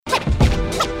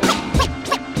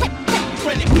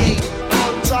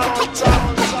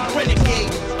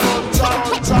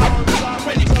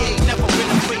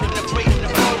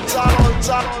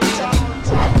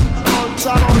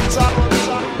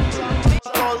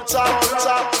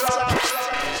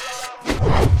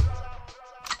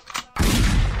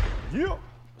Yeah.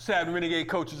 Saturday Renegade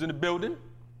Coaches in the building.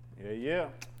 Yeah.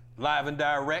 Live and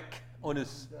direct on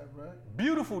this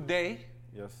beautiful day.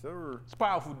 Yes, sir. It's a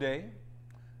powerful day.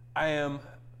 I am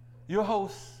your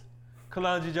host,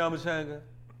 Kalonji Jamachanga.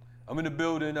 I'm in the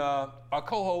building. Our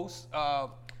co-host,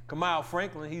 Kamal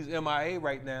Franklin, he's MIA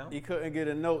right now. He couldn't get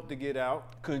a note to get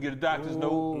out. Couldn't get a doctor's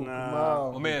note.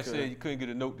 Nah. My man said you couldn't get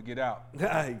a note to get out.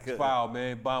 Nah, he It's couldn't. foul,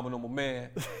 man. Bombing on my man.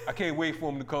 I can't wait for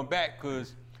him to come back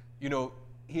because, you know,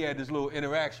 he had this little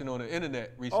interaction on the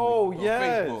internet recently. Oh, on yes.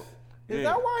 Facebook. Is Yeah.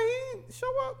 that why he didn't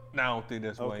show up? Nah, I don't think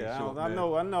that's why Okay, he I showed up,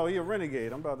 man. know. He a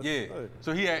renegade. I'm about to Yeah. say.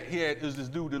 So he had it was this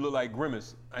dude that looked like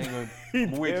Grimace. I ain't He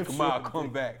gonna wait till damn Kamal sure come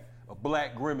back. A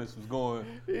black Grimace was going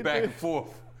He back did. and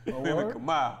forth. Him and word?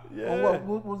 Kamal. Yeah.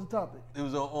 What was the topic? It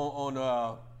was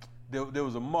there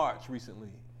was a march recently,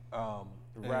 and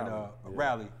rally, a yeah.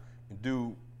 rally, and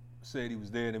dude said he was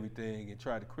there and everything and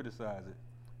tried to criticize it.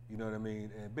 You know what I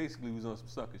mean? And basically was on some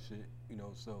sucker shit. You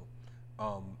know, so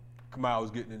Kamal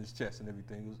was getting in his chest and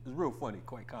everything. It was real funny,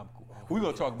 quite comical. We're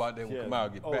gonna talk about that when Yeah. Kamal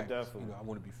get Oh, back. definitely. You know, I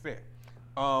want to be fair.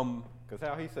 Because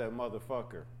how he said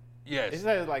motherfucker. Yes. He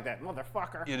said it like that,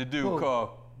 motherfucker. Yeah, the dude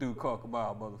called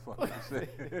Kamal motherfucker. He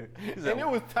said, And it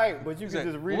was tight, but you he could said,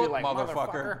 just read "Look, it like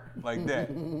motherfucker. like that.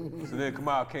 So then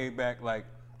Kamal came back like,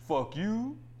 fuck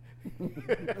you.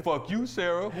 Fuck you,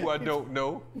 Sarah, who I don't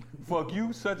know. Fuck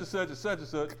you, such and such and such and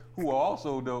such, who I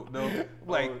also don't know.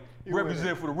 Like, he went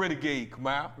represent for the renegade,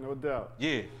 Kamal. No doubt.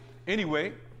 Yeah.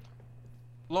 Anyway,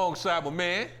 alongside my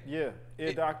man, Yeah.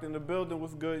 Ear Doctor in the building.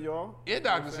 What's good, y'all? Ear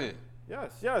Doctor's here.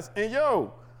 Yes. And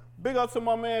yo, big up to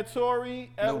my man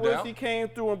Tori No Edwards. doubt. He came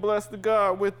through and blessed the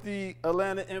God with the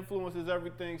Atlanta Influences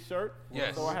Everything shirt.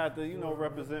 Yes. So I had to,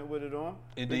 represent with it on.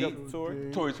 Indeed. Big up to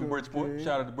Tori. Tory's from Bridgeport.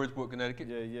 Shout out to Bridgeport, Connecticut.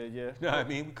 Yeah. You know what I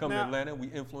mean? We come to Now- Atlanta, we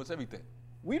influence everything.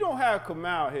 We don't have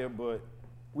Kamal here, but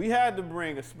we had to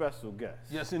bring a special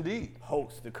guest. Yes, indeed.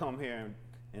 Host to come here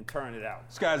and turn it out.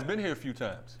 This guy's been here a few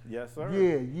times. Yes, sir.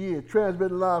 Yeah.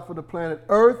 Transmitting live from the planet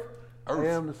Earth. Earth. I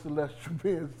am the celestial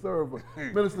being server.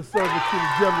 Minister server to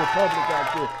the general public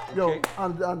out there. Yo, Okay.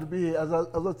 honored to be here. As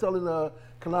I was telling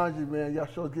Kalonji, man, y'all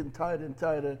show's getting tighter and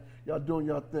tighter. Y'all doing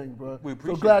y'all thing, bro. We So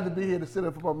appreciate glad it. to be here to sit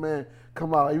in for my man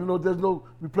Kamal. Even though there's no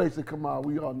replacing Kamal,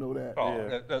 we all know that. Oh,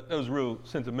 Yeah. that was real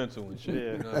sentimental and shit. Yeah.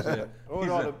 You know what I'm saying? With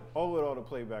He's all the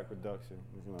playback production,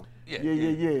 Yeah.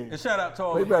 And shout out to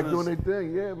all Playback the doing brothers. their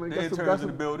thing, yeah, man. The interns in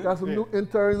the building. Got some new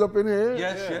interns up in here.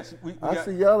 Yes. We I got,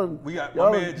 see y'all. And We got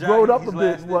y'all my man done growed Johnny. up He's a bit.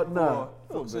 lasted What now?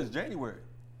 since January.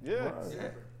 Yeah. Yeah.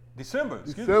 December.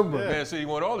 Excuse December. me. Man, so you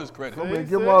want all this credit. Yeah. Man,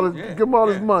 give him all his, Yeah. give him all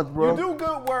his Yeah. months, bro. You do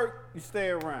good work, you stay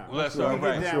around. Well, that's You all get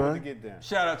right. down That's with the right. get down.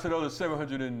 Shout out to those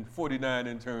 749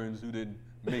 interns who didn't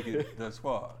make it thus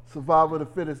far. Survival of the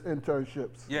fittest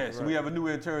internships. Yeah, so we have a new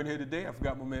intern here today. I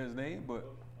forgot my man's name, but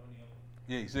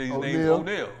yeah, he said his name's O'Neal.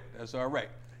 O'Neal. That's all right.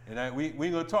 And we ain't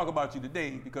gonna talk about you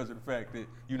today because of the fact that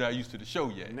you're not used to the show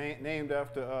yet. Named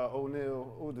after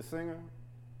O'Neal, who was the singer?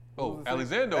 Oh, was the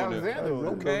Alexander O'Neal. Alexander O'Neal.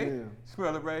 Okay, O'Neal.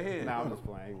 spell it right here. Nah, I'm just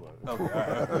playing. He was. Okay, all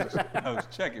right. I was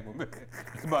checking my man.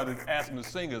 I was about to ask him to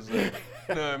sing us. You know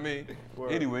what I mean?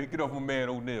 Word. Anyway, get off my man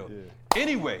O'Neal. Yeah.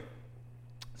 Anyway,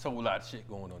 so a lot of shit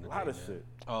going on today. A lot of man. shit.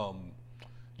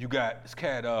 You got this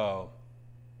cat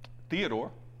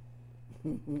Theodore.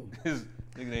 His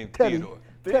nigga named Teddy. Theodore.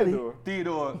 Teddy. Theodore.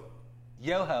 Theodore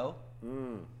Yelho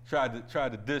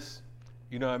tried to diss,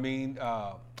 you know what I mean?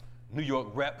 New York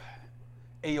rep,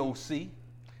 AOC,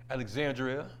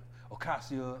 Alexandria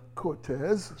Ocasio.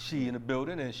 She in the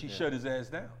building and she shut his ass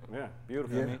down. Yeah,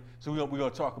 beautiful. You know what I mean? So we're gonna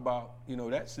talk about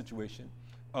that situation.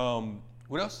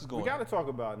 What else is going We got on? to talk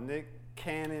about Nick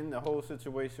Cannon, the whole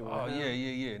situation with Oh him.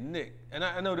 yeah, Nick. And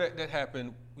I know that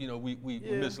happened. You know, we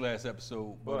Yeah. missed last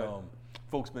episode, but Right.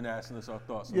 folks been asking us our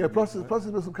thoughts. on Yeah, Nick, plus right? there's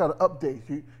been some kind of updates.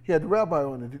 He had the rabbi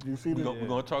on it. Did you see We're that?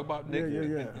 gonna talk about Nick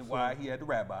Yeah. and why he had the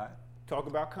rabbi. Talk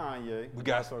about Kanye. We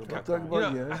got to talk Talk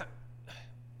about yeah.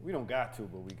 We don't got to,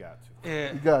 but we got to.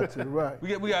 Yeah, You got to right. we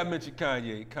got to mention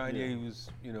Kanye. Kanye was,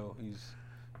 he's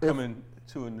coming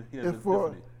to an he has an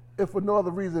epiphany. If for no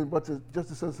other reason but just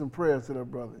to send some prayers to that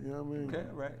brother. You know what I mean? Okay,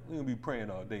 right. We're gonna be praying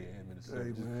all day in Minister Hey,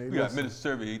 Service. man, We got listen. Minister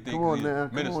Service. He thinks Come on he's now,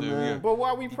 come minister. on Yeah. now. But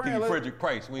while we He praying, think he let's, Frederick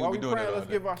Price. We ain't while gonna we be doing praying, that all let's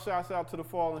day. give our shouts out to the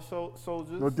fallen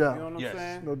soldiers. No doubt. You know what I'm Yes.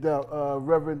 saying? No doubt.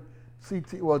 Reverend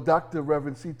CT, well, Dr.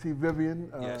 Reverend CT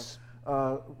Vivian, Yes.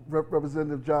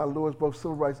 Representative John Lewis, both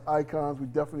civil rights icons. We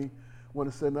definitely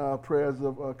want to send prayers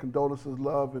of condolences,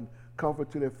 love, and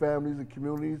comfort to their families and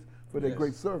communities for their Yes.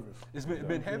 great service. It's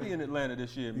been heavy in Atlanta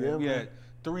this year, man. Yeah, we man. had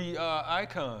 3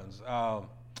 icons.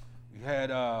 We had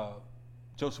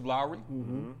Joseph Lowry,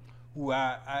 who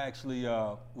I actually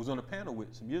was on a panel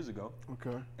with some years ago.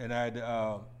 Okay. And I had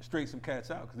to straight some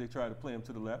cats out because they tried to play him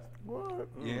to the left. What?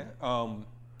 Yeah.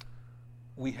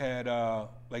 We had,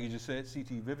 like you just said,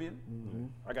 C.T. Vivian. Mm-hmm.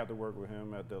 I got to work with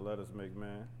him at the Let Us Make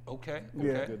Man. Okay.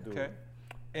 Yeah. Okay. Good dude. Okay.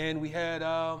 And we had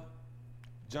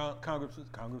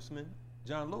Congressman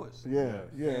John Lewis. Yeah,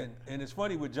 yeah. And it's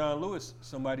funny with John Lewis,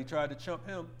 somebody tried to chump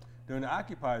him during the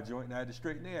Occupy joint, and I had to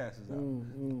straighten their asses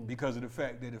out because of the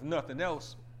fact that if nothing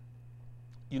else,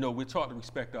 you know, we're taught to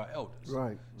respect our elders.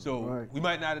 Right. So right. we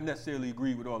might not have necessarily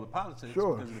agreed with all the politics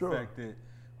Sure, because of sure. the fact that,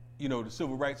 you know, the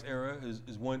civil rights era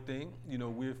is one thing. You know,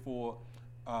 we're for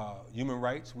human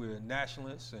rights. We're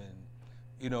nationalists, and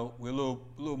you know, we're a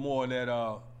little more on that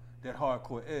that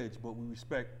hardcore edge. But we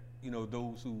respect, you know,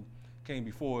 those who came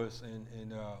before us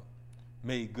and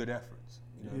made good efforts.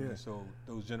 You know what I mean? So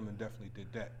those gentlemen definitely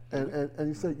did that. And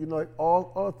you said, you know, like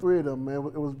all three of them, man,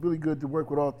 it was really good to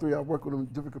work with all three. I worked with them in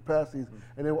different capacities,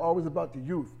 and they were always about the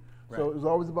youth. So Right. it was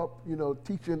always about, you know,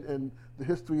 teaching and the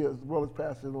history as well as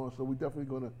passing it on. So we're definitely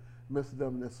going to miss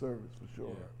them in their service for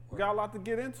sure. We got a lot to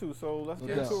get into, so let's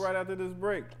get Yes. into it right after this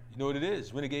break. You know what it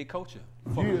is? Renegade culture.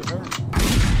 Yeah.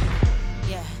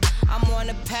 Yeah, I'm on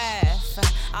a path.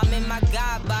 I'm in my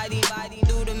God body,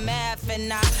 do the math,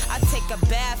 and I take a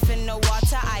bath in the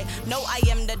water. I know I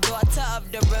am the daughter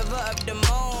of the river of the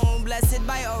moon, blessed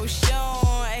by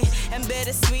ocean, and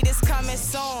bittersweet is coming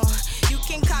soon. You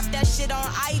can cop that shit on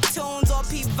iTunes or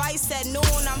P Vice at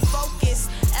noon. I'm focused.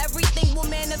 Everything will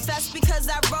manifest because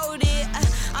I wrote it.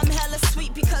 I'm hella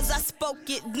sweet because I spoke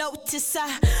it. Notice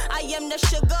I am the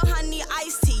sugar, honey,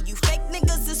 iced tea. You fake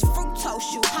niggas is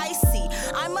fructose, you high C.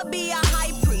 I'ma be a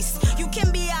high priest. You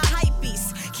can be a hype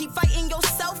beast. Keep fighting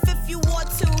yourself if you want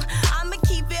to. I'ma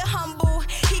keep it humble.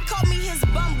 He called me his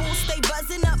bumble. Stay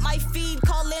buzzing up my feed,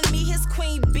 calling me his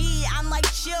queen bee. I'm like,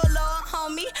 chill, little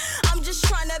homie. I'm just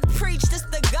trying to preach this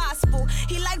the gospel.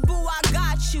 He like, boo, I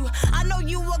got you. I know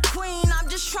you a queen. I'm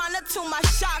just trying to tune my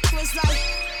chakras like.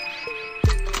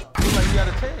 Looks like you got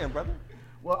a tan, brother.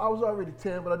 Well, I was already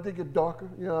tan, but I did get darker.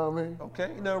 You know what I mean?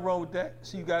 Okay, nothing wrong with that.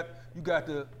 So you got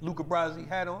the Luca Brasi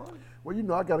hat on. Well, you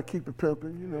know, I got to keep it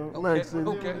pimping. You know, Okay, Lang City.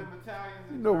 okay.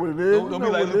 You know what it is. Don't you be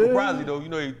know like what it Luca is. Brasi though. You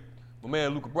know, my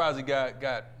man Luca Brasi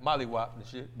got mollywopped and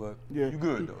shit, but Yeah, you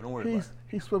good though. Don't worry about it.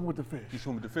 He swim with the fish. He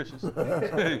swim with the fishes.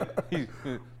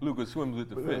 Luca swims with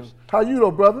the fish. How you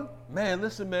though, brother? Man,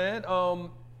 listen, man.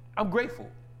 I'm grateful.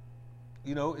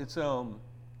 You know, it's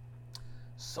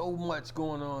so much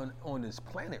going on this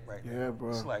planet right now. Yeah, bro.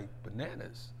 It's like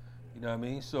bananas. You know what I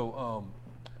mean? So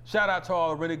shout out to all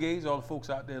the renegades, all the folks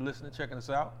out there listening, checking us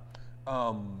out.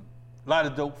 A lot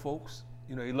of dope folks.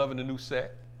 You know, they loving the new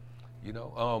set. You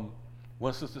know,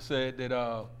 one sister said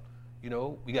that you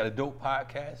know, we got a dope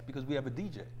podcast because we have a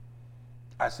DJ.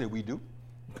 I said we do.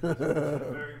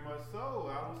 Very much so.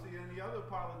 I don't see any other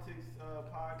politics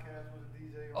podcast with a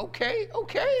DJ. Okay.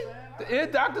 The ear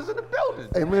doctor's in the building.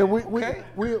 Hey man, Okay.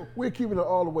 we're keeping it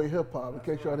all the way hip hop. In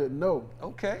case y'all didn't know.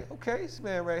 Okay. This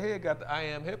man right here got the I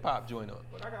Am Hip Hop joint on.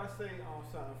 But I gotta say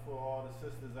something for all the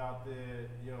sisters out there.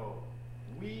 Yo,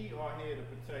 we are here to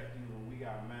protect you, and we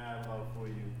got mad love for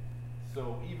you.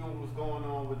 So even what's going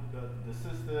on with the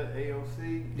sister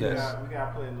AOC, Yes. we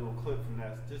gotta play a little clip from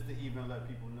that just to even let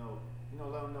people know, you know,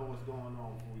 let them know what's going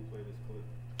on before we play this clip.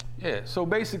 Yeah. So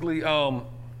basically,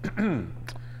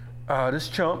 this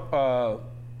chump,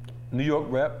 New York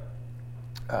rep,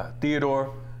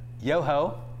 Theodore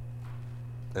Yoho.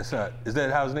 Is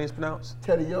that how his name's pronounced?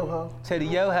 Teddy Yoho. Teddy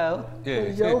Yoho. Yeah.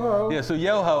 Teddy Yoho. Yeah. So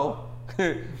Yoho,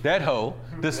 that hoe,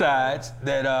 decides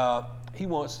that he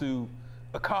wants to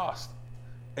accost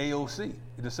AOC.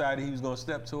 He decided he was going to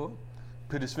step to her,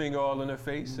 put his finger all in her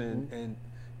face,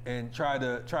 and try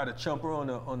to chump her on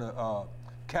the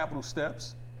Capitol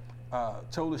steps.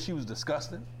 Told her she was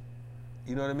disgusting.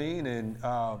 You know what I mean? And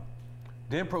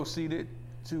then proceeded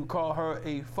to call her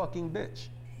a fucking bitch.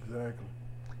 Exactly.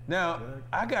 Now,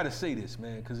 I gotta say this,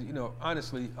 man, because you know,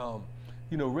 honestly,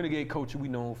 you know, Renegade Culture, we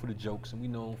known for the jokes and we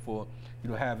known for, you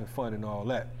know, having fun and all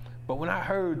that. But when I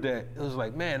heard that, it was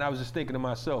like, man, I was just thinking to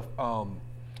myself,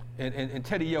 and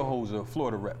Teddy Yoho's a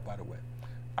Florida rep, by the way.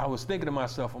 I was thinking to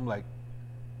myself, I'm like,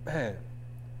 man,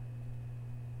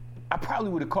 I probably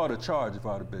would have caught a charge if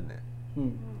I would have been there.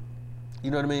 You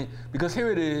know what I mean? Because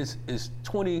here it is, it's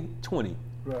 2020.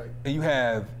 Right. And you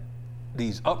have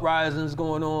these uprisings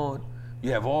going on.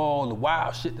 You have all the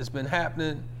wild shit that's been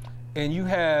happening. And you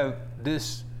have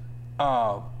this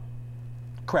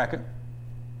cracker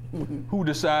who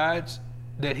decides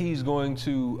that he's going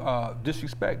to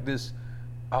disrespect this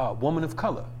woman of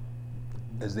color,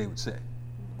 as they would say,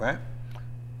 right?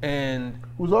 And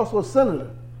Who's also a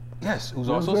senator. Yes, who's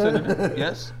You know also a what I'm saying? senator.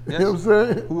 Yes, yes. You know what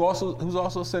I'm saying? Who's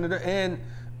also a senator, and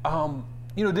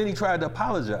then he tried to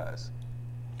apologize.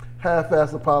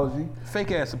 Half-ass apology.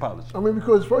 Fake ass apology. I mean,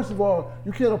 because first of all,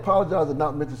 you can't apologize and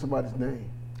not mention somebody's name.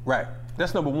 Right.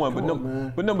 That's number one. Come on,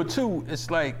 man. But number two, it's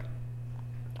like,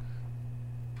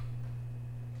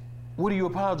 what are you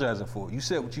apologizing for? You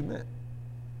said what you meant.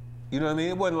 You know what I mean?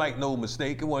 It wasn't like no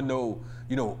mistake. It wasn't no,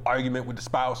 argument with the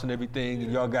spouse and everything,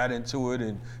 and y'all got into it,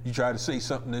 and you tried to say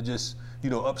something to just,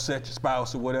 upset your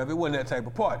spouse or whatever. It wasn't that type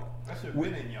of party. That should have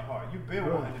been in your heart. You've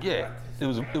been wanting to Yeah. It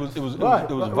was Right,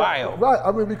 vile. Right.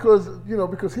 I mean, because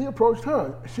he approached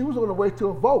her. She was on the way to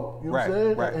a vote. You know what I'm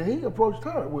saying? Right. And he approached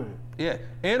her with it. Yeah,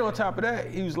 and on top of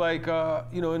that, he was like,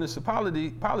 in this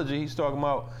apology, he's talking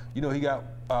about, he got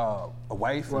a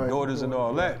wife and daughters and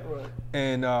all that. Right.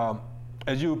 And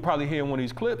as you probably hear in one of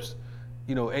these clips,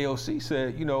 AOC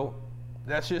said,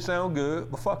 that shit sound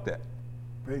good, but fuck that.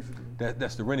 Basically.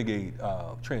 That's the renegade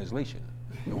translation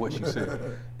of what she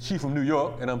said. She from New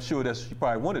York, and I'm sure that's what she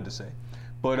probably wanted to say.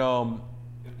 But if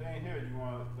they ain't here, you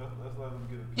want let's let them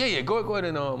get it. yeah, go ahead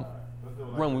and Let's do it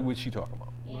like run that. with what she talking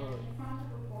about. And in front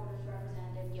of reporters,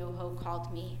 Representative Yoho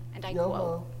called me, and I Yoho.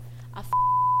 quote, a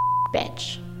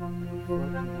bitch.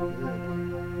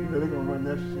 They're gonna run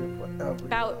that shit forever.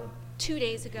 About 2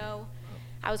 days ago,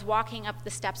 I was walking up the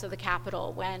steps of the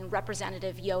Capitol when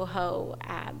Representative Yoho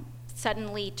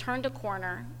suddenly turned a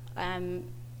corner,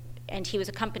 and he was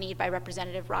accompanied by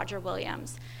Representative Roger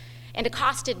Williams, and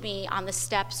accosted me on the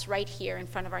steps right here in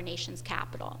front of our nation's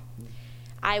Capitol.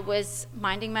 I was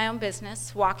minding my own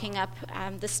business, walking up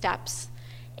the steps,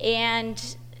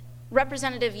 and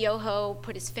Representative Yoho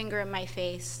put his finger in my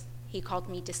face. He called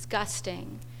me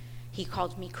disgusting. He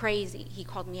called me crazy. He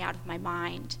called me out of my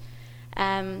mind.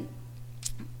 And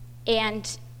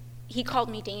he called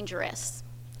me dangerous.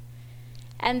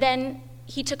 And then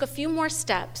he took a few more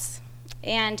steps,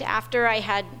 and after I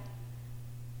had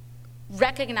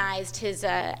recognized his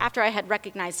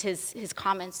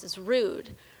comments as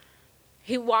rude,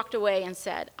 he walked away and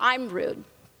said, "I'm rude.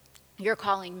 You're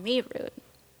calling me rude."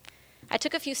 I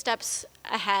took a few steps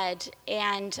ahead,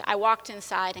 and I walked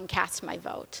inside and cast my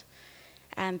vote,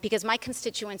 because my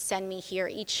constituents send me here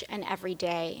each and every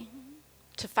day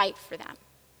to fight for them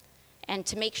and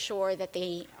to make sure that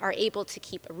they are able to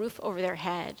keep a roof over their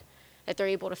head, that they're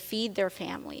able to feed their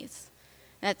families,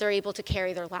 and that they're able to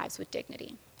carry their lives with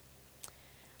dignity.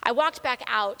 I walked back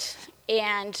out,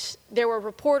 and there were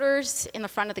reporters in the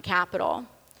front of the Capitol,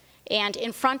 and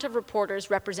in front of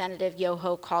reporters, Representative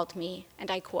Yoho called me,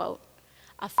 and I quote,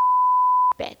 a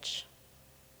bitch.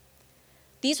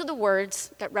 These are the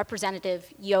words that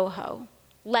Representative Yoho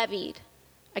levied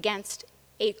against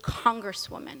a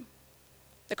congresswoman,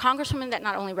 the congresswoman that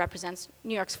not only represents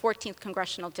New York's 14th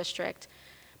congressional district,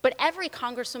 but every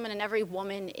congresswoman and every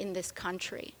woman in this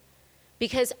country,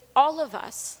 because all of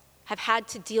us have had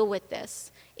to deal with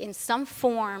this in some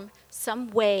form, some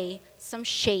way, some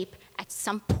shape, at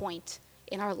some point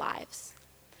in our lives.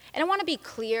 And I want to be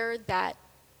clear that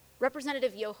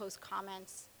Representative Yoho's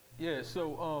comments. Yeah,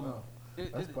 so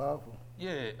That's powerful.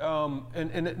 yeah,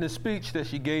 and the speech that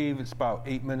she gave, it's about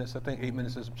 8 minutes. I think 8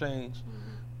 minutes and some change,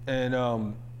 and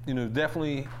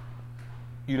definitely,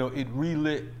 it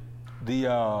relit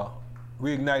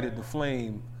reignited the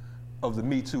flame of the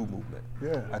Me Too movement.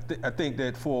 Yeah. I think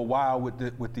that for a while with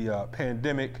the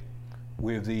pandemic,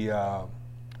 with the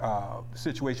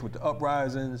situation with the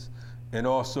uprisings, and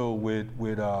also with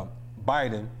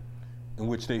Biden, in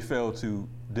which they failed to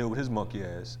deal with his monkey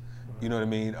ass. You know what I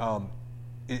mean?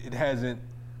 It hasn't,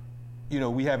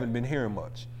 we haven't been hearing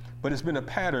much. But it's been a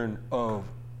pattern of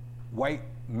white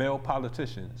male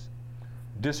politicians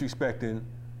disrespecting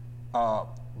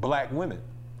black women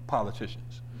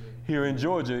politicians. Here in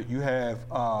Georgia, you have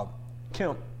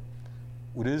Kemp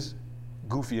with his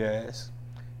goofy ass.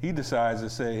 He decides to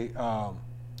say,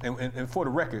 and for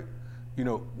the record,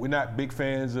 we're not big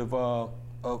fans of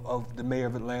the mayor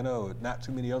of Atlanta, or not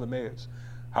too many other mayors.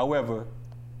 However,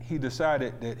 he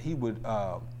decided that he would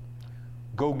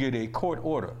go get a court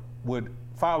order, would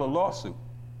file a lawsuit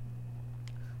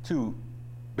to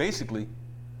basically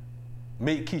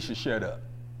make Keisha shut up.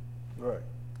 Right.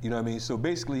 You know what I mean? So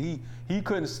basically, he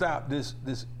couldn't stop this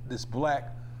black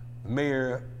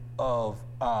mayor of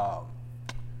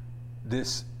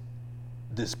this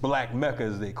black Mecca,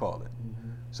 as they call it. Mm-hmm.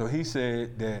 So he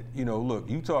said that, look,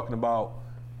 you talking about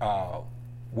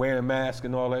wearing masks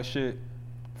and all that shit,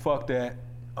 fuck that.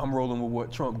 I'm rolling with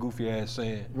what Trump goofy ass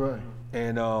saying. Right.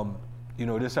 And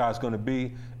this is how it's gonna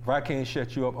be. If I can't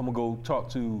shut you up, I'm gonna go talk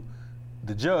to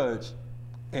the judge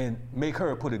and make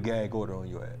her put a gag order on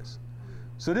your ass.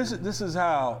 So this is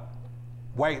how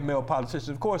white male politicians.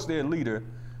 Of course, they're a leader.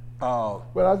 Well,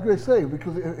 I was going to say,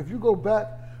 because if you go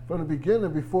back from the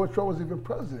beginning, before Trump was even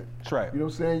president, That's right. You know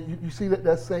what I'm saying? You see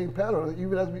that same pattern.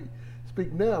 Even as we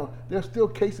speak now, there's still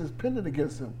cases pending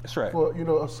against him. That's right. For,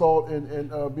 assault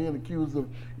and being accused of,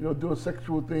 doing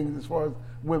sexual things as far as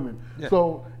women. Yeah.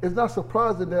 So it's not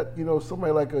surprising that,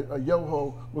 somebody like a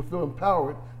Yoho would feel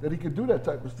empowered that he could do that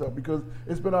type of stuff, because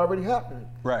it's been already happening.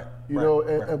 Right.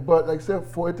 But like I said,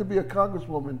 for it to be a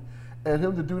congresswoman and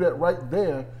him to do that right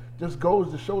there just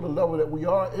goes to show the level that we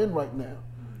are in right now. You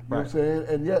know what I'm saying?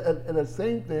 And yet, and the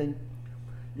same thing,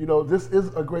 this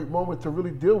is a great moment to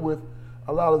really deal with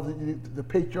a lot of the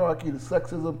patriarchy, the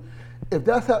sexism. If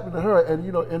that's happened to her, and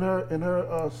in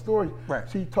her story, right.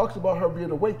 she talks about her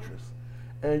being a waitress,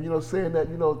 and saying that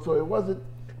so it wasn't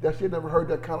that she had never heard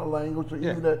that kind of language, or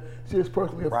even that she is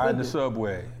personally offended. Riding the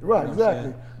subway. Right,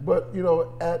 exactly. But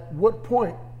at what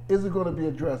point is it going to be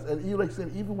addressed? And like I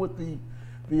said, even with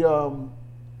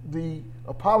the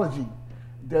apology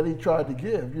that he tried to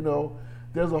give,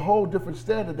 there's a whole different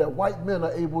standard that white men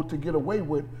are able to get away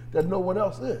with that no one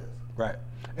else is. Right.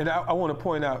 And I want to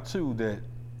point out too that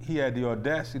he had the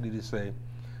audacity to say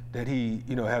that he,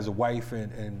 has a wife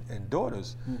and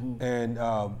daughters. Mm-hmm. And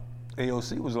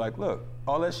AOC was like, look,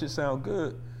 all that shit sound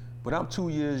good, but I'm 2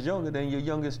 years younger than your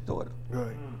youngest daughter.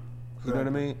 Right. You know what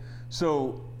I mean?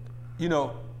 So,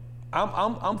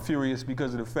 I'm furious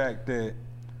because of the fact that,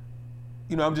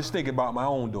 I'm just thinking about my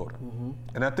own daughter. Mm-hmm.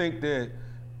 And I think that,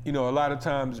 a lot of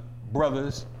times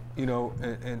brothers,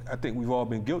 and I think we've all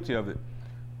been guilty of it,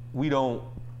 we don't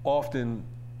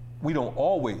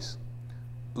always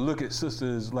look at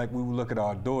sisters like we would look at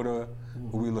our daughter,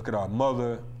 mm-hmm. or we look at our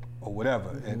mother or whatever.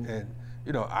 Mm-hmm. And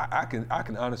I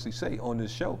can honestly say on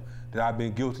this show that I've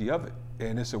been guilty of it,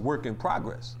 and it's a work in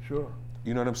progress. Sure.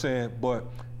 You know what I'm saying? But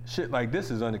shit like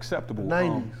this is unacceptable.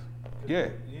 90s. Yeah.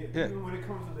 Even when it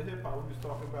comes to the hip hop, we was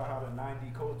talking about how the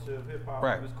 90 culture of hip hop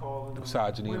was calling them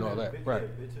misogyny and all that. Right.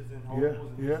 Bitches and hoes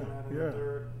and this and that and the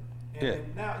third.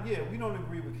 And now, we don't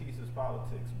agree with Keisha's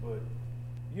politics, but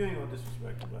you ain't gonna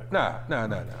disrespect the black. Nah.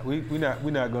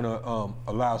 We're not gonna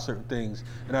allow certain things.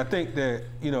 And I think that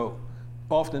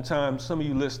oftentimes some of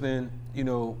you listening,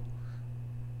 I'm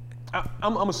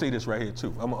gonna say this right here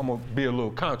too. I'm gonna be a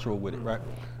little contra with it, right?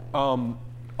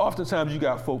 Oftentimes you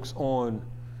got folks on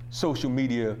social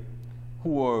media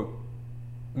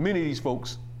many of these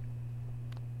folks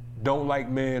don't like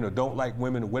men or don't like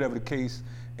women or whatever the case,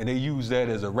 and they use that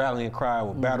as a rallying cry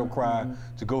or battle cry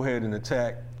to go ahead and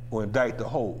attack or indict the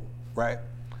whole, right?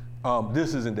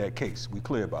 This isn't that case. We're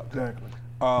clear about that.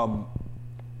 Exactly.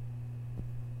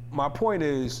 My point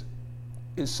is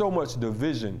so much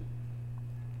division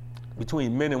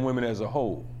between men and women as a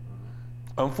whole.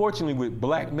 Unfortunately, with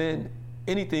black men,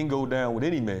 anything go down with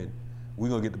any man, we're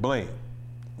gonna get the blame.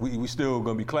 We still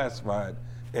gonna be classified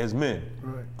as men,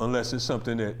 right. Unless it's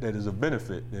something that is a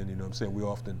benefit, then we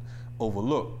often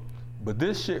overlook. But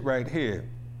this shit right here,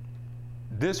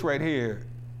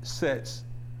 sets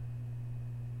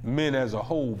men as a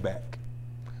whole back.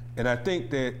 And I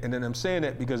think that, and then I'm saying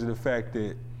that because of the fact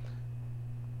that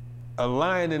a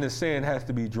line in the sand has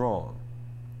to be drawn.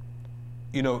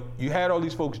 You had all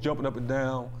these folks jumping up and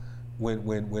down when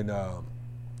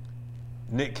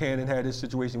Nick Cannon had this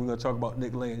situation. We're gonna talk about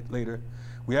Nick later.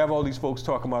 We have all these folks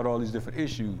talking about all these different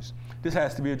issues. This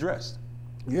has to be addressed.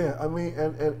 Yeah, I mean,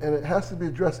 and it has to be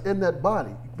addressed in that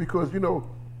body, because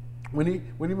when he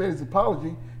made his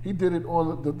apology, he did it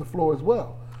on the floor as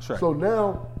well. That's right. So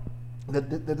now that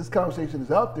this conversation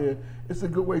is out there, it's a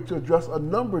good way to address a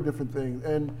number of different things.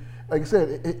 And like I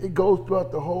said, it goes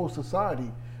throughout the whole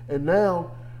society. And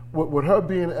now, with her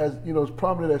being as as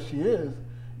prominent as she is,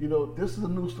 this is a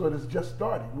new story that's just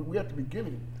starting. We're at the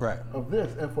beginning of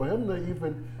this, and for him to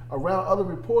even around other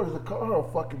reporters to call her a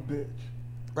fucking bitch.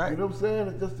 Right. You know what I'm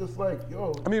saying? It's just like,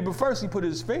 yo. I mean, but first he put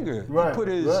his finger. Right. He put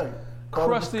his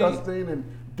crusty, disgusting and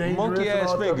dangerous monkey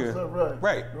ass finger.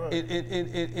 Right.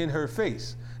 In her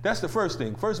face. That's the first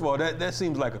thing. First of all, that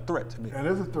seems like a threat to me. That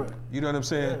is a threat. You know what I'm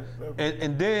saying? Yeah,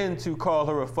 and then to call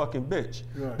her a fucking bitch.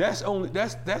 Right.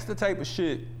 That's the type of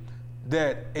shit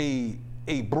that a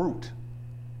brute,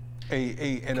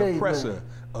 an oppressor,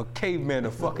 a caveman,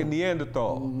 a fucking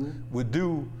Neanderthal would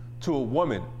do to a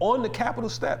woman on the Capitol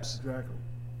steps. Exactly.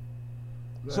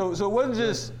 So it wasn't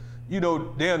just,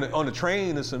 they're on the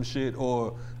train or some shit,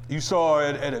 or you saw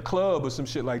her at a club or some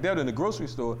shit like that in the grocery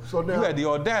store. So now, you had the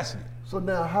audacity. So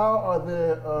now, how are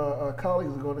their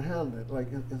colleagues going to handle it? Like,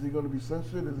 is he going to be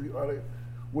censored?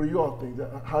 What do you all think?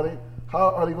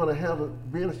 How are they going to handle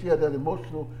it? Being that she had that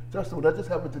emotional testimony, that just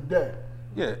happened today.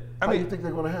 Yeah, How do you think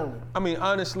they're going to handle it? I mean,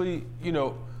 honestly,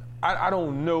 I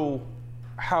don't know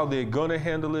how they're gonna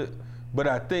handle it, but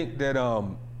I think that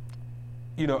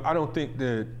you know, I don't think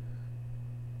that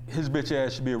his bitch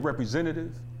ass should be a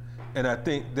representative, and I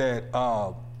think that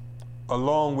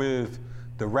along with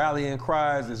the rallying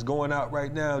cries that's going out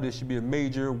right now, there should be a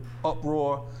major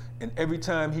uproar, and every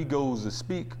time he goes to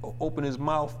speak or open his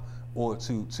mouth or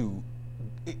to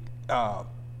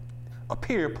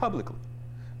appear publicly,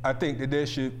 I think that he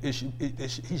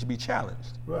should be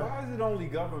challenged. Right. Why is it only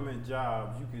government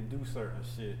jobs you can do certain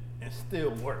shit and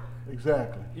still work?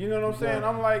 Exactly. You know what I'm saying?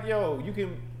 I'm like, yo, you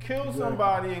can kill Exactly.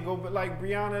 somebody and go, but like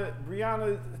Breonna,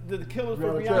 the killers for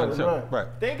Breonna Breonna, Taylor, Right.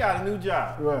 they got a new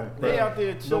job. Right, They right. out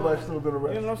there chilling. Nobody's still been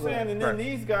arrested. You know what I'm saying? Right. And then Right.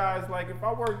 these guys, like, if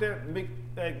I worked at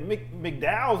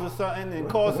McDowell's or something and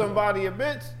called somebody a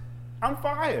bitch, I'm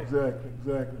fired.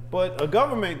 Exactly. But a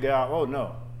government guy, oh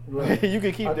no, Right. you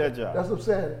can keep that job. That's what I'm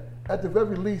saying. At the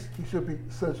very least, he should be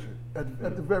censored.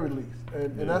 At the very least,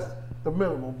 and that's the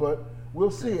minimum. But we'll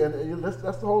see. And that's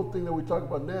the whole thing that we talk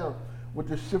about now with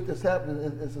the shift that's happening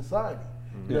in society.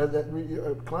 Mm-hmm. You know, that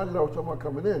Kalani and I were talking about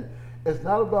coming in. It's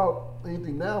not about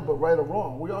anything now, but right or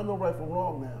wrong. We all know right from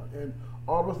wrong now, and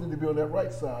all of us need to be on that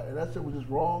right side. And that shit was just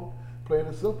wrong, plain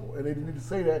and simple. And they need to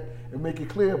say that and make it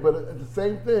clear. But at the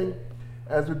same thing,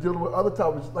 as we're dealing with other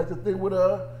topics, like the thing with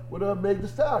Meg Thee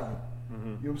Stallion. You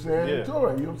know what I'm saying? Yeah. And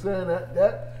Tory, you know what I'm saying?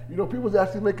 That you know, people was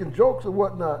actually making jokes and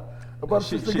whatnot about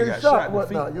She sister got getting shot shot in and the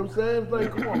whatnot. feet. You know what I'm saying? It's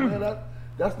like, come on, man.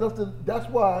 That's nothing. That's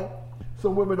why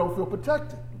some women don't feel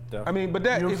protected. I mean, but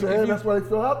that You know what if, I'm saying? if you, That's why they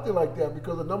feel out there like that,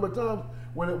 because a number of times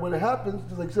when it happens,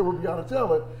 just like you said with Breonna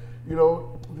Taylor, you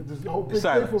know, this whole big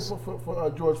thing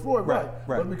for George Floyd, Right.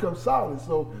 But it becomes silent.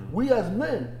 So we as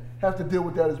men have to deal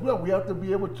with that as well. We have to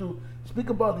be able to speak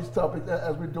about these topics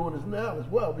as we're doing this now as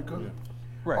well, because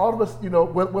Right. all of us, you know,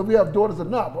 whether we have daughters or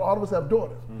not, but all of us have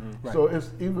daughters. Right. So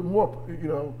it's even more, you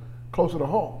know, closer to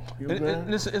home. You know what I'm saying?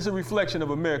 and it's a reflection of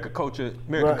American culture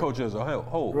as a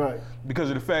whole. Right. Because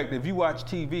of the fact that if you watch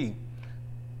TV,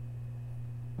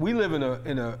 we live in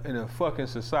a fucking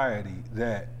society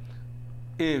that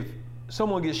if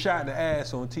someone gets shot in the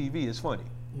ass on TV, it's funny.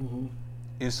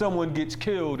 If someone gets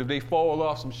killed, if they fall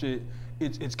off some shit,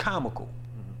 it's comical.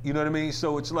 You know what I mean?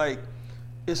 So it's like,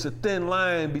 it's a thin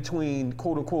line between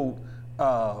quote unquote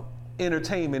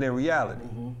entertainment and reality.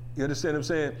 You understand what I'm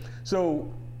saying?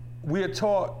 So we are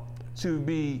taught to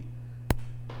be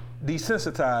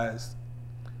desensitized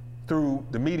through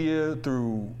the media,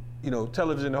 through, you know,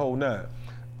 television, the whole nine.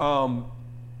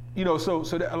 You know, so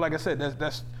that, like I said,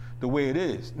 that's the way it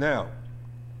is. Now,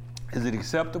 is it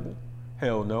acceptable?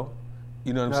 Hell no.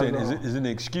 You know what I'm Not saying? at all. Is it an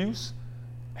excuse?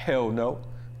 Hell no.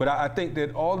 But I think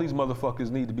that all these motherfuckers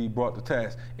need to be brought to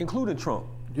task, including Trump.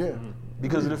 Yeah.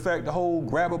 Because of the fact, the whole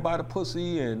grab her by the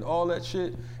pussy and all that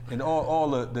shit, and all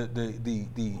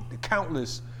the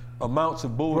countless amounts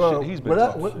of bullshit Bro, he's been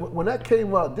talking. when that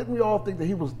came out, didn't we all think that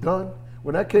he was done?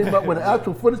 When that came out, when the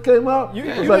actual footage came out, You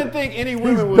it was didn't think any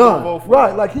women he's was done. gonna vote for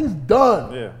Right, him. like he's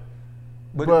done. Yeah.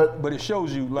 But it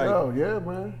shows you like Oh yeah,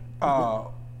 man.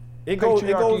 It goes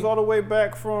Patriarchy. all the way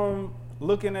back from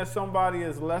looking at somebody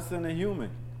as less than a human.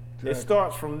 It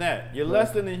starts from that. You're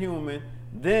less than a human.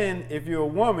 Then if you're a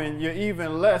woman, you're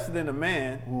even less than a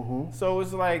man. So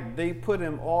it's like they put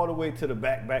him all the way to the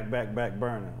back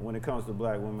burner when it comes to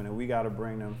black women, and we got to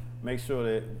bring them, make sure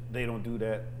that they don't do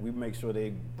that. We make sure they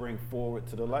bring forward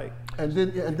to the light. And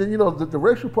then you know the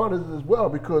racial part is as well,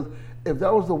 because if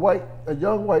that was a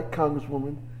young white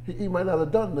congresswoman, he might not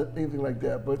have done anything like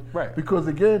that. But Right. because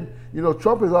again, you know,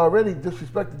 Trump has already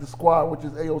disrespected the squad, which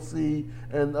is AOC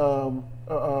and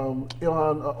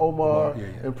Ilhan Omar yeah.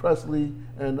 and Presley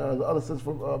and the other sisters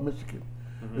from Michigan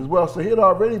as well. So he had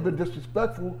already been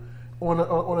disrespectful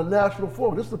on a national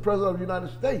forum. This is the president of the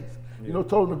United States. You know,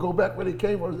 told them to go back where they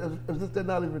came from, as if they're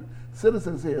not even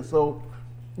citizens here. So,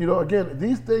 you know, again,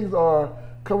 these things are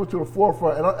coming to the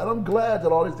forefront, and I'm glad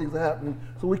that all these things are happening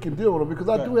so we can deal with them, because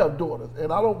I do have daughters,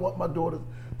 and I don't want my daughters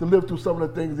to live through some of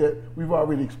the things that we've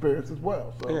already experienced as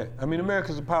well. So, yeah, I mean,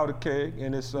 America's a powder keg,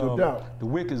 and it's No doubt. the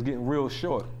wick is getting real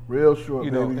short. real short,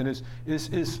 You know, baby. and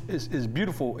it's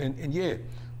beautiful, and yeah,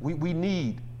 we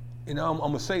need, and I'm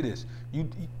gonna say this, you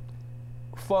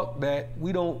fuck that,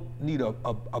 we don't need a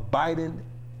Biden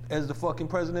as the fucking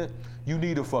president. You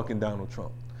need a fucking Donald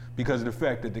Trump, because of the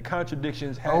fact that the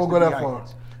contradictions has won't to go be that far.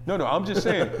 heightened. No, I'm just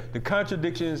saying the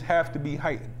contradictions have to be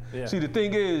heightened. Yeah. See, the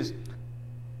thing is,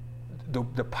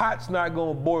 the pot's not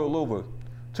gonna boil over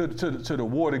to the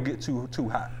water get too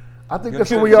hot. I think You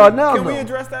that's where understand we what are I'm now. Can we though.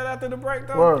 address that after the break,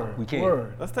 though? Word. We can.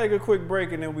 Word. Let's take a quick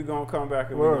break, and then we're going to come back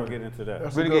and we're Word. going to get into that.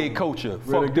 That's a good Renegade one. culture,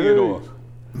 fuck Renegade. Theodore.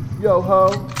 Yo, ho.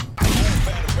 Move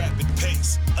at a rapid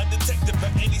pace, undetected by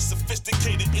any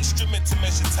sophisticated instrument to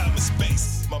measure time and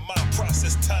space. My mind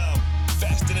process time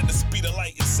faster than the speed of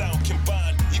light and sound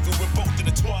combined, even when both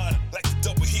intertwined, like the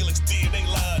double helix DNA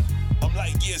line. I'm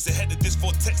light years ahead of this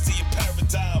vortexian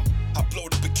paradigm. I blow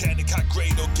the mechanic, high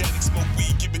grade organic, smoke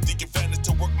weed, give me the advantage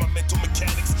to work my mental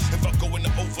mechanics. If I go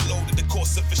into overload, it cause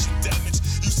sufficient damage.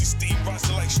 You see steam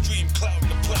rising like stream clouding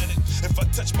the planet. If I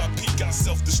touch my peak, I'll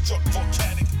self-destruct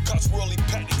volcanic. Cause whirly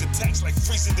panic attacks like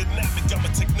freezing dynamic. I'm a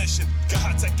technician, got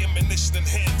high-tech ammunition in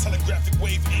hand. Telegraphic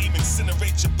wave aim,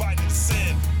 incinerate your body to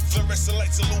sand. Fluorescent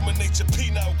lights illuminate your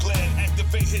penile gland.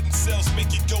 Activate hidden cells,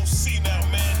 make it go see now,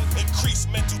 man. Increase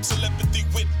mental telepathy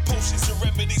with potions and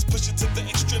remedies. Push it to the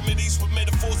extremities with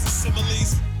metaphors and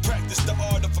similes. Practice the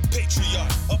art of a patriarch.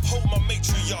 Uphold my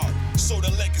matriarch, so the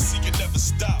legacy can never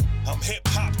stop. I'm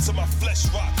hip-hop to my flesh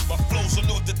rock. My flows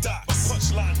unorthodox. My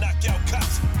punchline knock out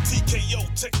cops. TKO,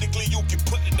 technically you can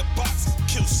put in the box.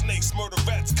 Kill snakes, murder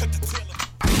rats, cut the tail of...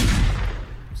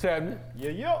 What's happening?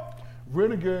 Yeah.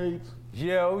 Renegades.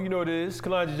 Yo, you know what it is.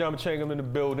 Kalonji Jamachangam in the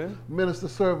building. Minister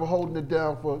Server holding it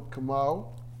down for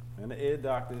Kamal. And the ear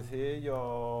doctor's here,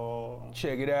 y'all.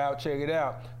 Check it out.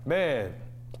 Man,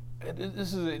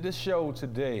 this show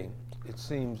today, it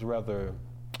seems rather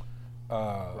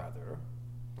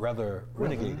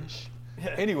renegade-ish.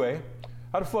 Anyway,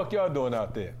 how the fuck y'all doing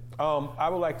out there? I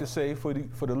would like to say for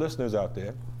the listeners out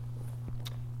there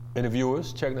and the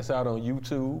viewers checking us out on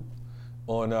YouTube,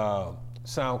 on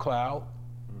SoundCloud,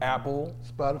 Apple,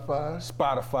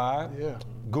 Spotify, yeah,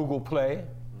 Google Play,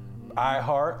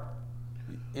 iHeart.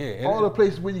 Yeah, all the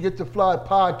places where you get to fly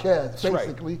podcasts, that's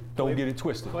basically. Right. Don't get it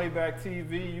twisted. Playback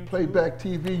TV, YouTube. Playback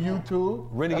TV,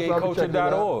 YouTube.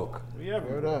 RenegadeCulture.org. Yeah.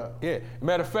 Word up. Yeah.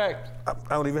 Matter of fact, I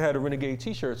don't even have the Renegade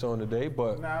T-shirts on today,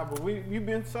 but Nah, but we've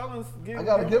been selling. I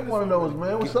gotta get one of those,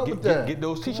 man. What's up with that? Get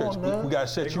those T-shirts. Come on, we gotta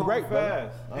set you right,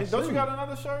 brother. Hey, don't you got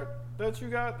another shirt that you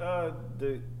got?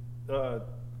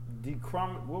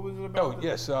 What was it about? Oh,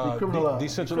 yes, Decriminalized.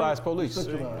 decentralized police.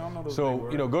 Decentralized. So,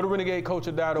 go to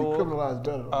renegadeculture.org, Decriminalized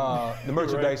better. the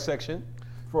merchandise section,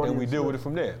 and we deal with it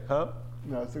from there, huh?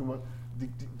 No, I was thinking about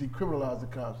decriminalize the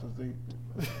cops.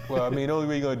 Well, I mean, the only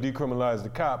way you're going to decriminalize the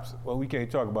cops, well, we can't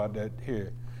talk about that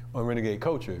here on Renegade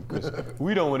Culture, because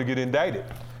we don't want to get indicted.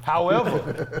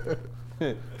 However,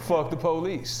 fuck the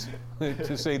police,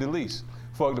 to say the least.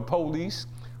 Fuck the police,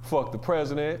 fuck the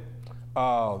president,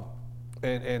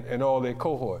 and all their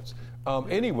cohorts.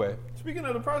 Anyway. Speaking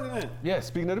of the president. Yeah,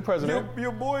 speaking of the president.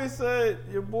 Your boy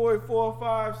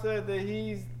 405 said that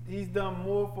he's done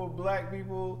more for black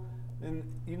people than,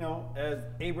 as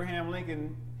Abraham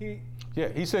Lincoln. He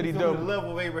said he done done the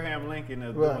level of Abraham Lincoln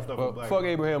as doing stuff for black fuck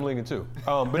people. Abraham Lincoln too.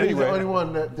 But he's anyway. the only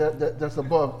one that's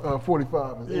above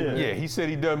 45. Yeah, he said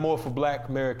he done more for black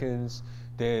Americans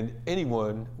than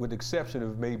anyone, with the exception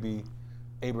of maybe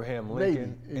Abraham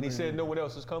Lincoln, and he said no one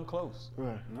else has come close.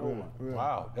 Right. No one. Right.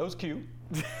 Wow, that was cute.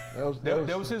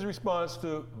 That was his response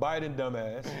to Biden,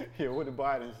 dumbass. Yeah, what did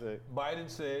Biden say? Biden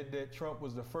said that Trump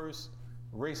was the first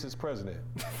racist president.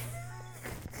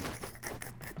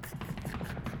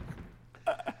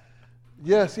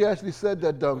 Yes, he actually said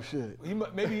that dumb shit.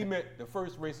 Maybe he meant the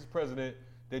first racist president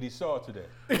that he saw today.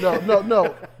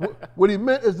 No. What he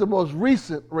meant is the most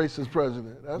recent racist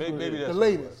president. Maybe that's the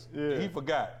latest. Yeah. He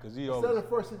forgot because he always. Instead of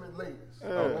first, he meant latest.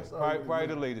 Probably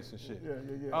the latest and shit.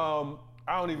 Yeah.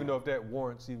 I don't even know if that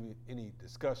warrants even any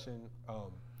discussion.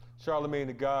 Charlemagne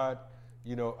the God,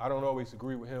 I don't always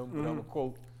agree with him, but I'm gonna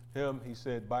quote him. He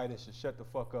said Biden should shut the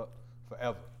fuck up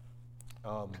forever.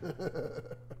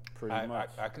 Pretty much.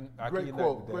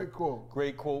 Great quote.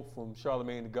 Great quote from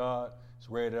Charlemagne the God. It's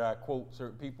rare that I quote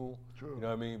certain people. True. You know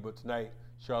what I mean? But tonight,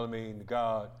 Charlemagne the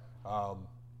God,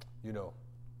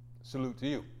 salute to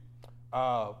you.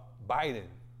 Biden,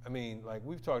 I mean, like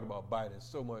we've talked about Biden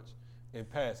so much in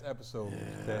past episodes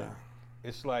that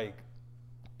it's like,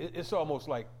 it's almost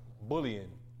like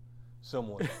bullying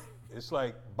someone. It's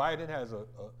like Biden has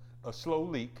a slow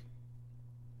leak.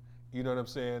 You know what I'm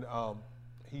saying?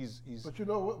 He's. But you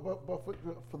know what? But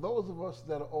for those of us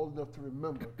that are old enough to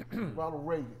remember Ronald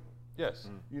Reagan. Yes.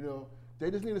 They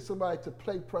just needed somebody to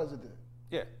play president.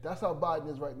 Yeah. That's how Biden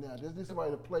is right now. They just need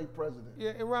somebody to play president.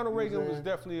 Yeah, and Ronald Reagan was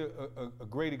definitely a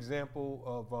great example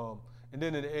of. And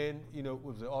then in the end,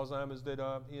 was it Alzheimer's that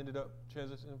he ended up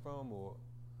transitioning from, or?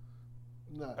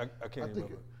 No, I can't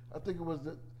remember. I think it was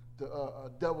the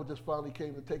devil just finally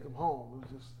came to take him home. It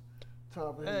was just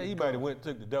time for him. He might have went and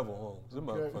took the devil home. Some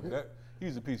motherfucker,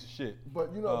 he's a piece of shit.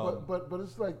 But but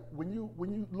it's like when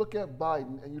you look at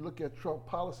Biden and you look at Trump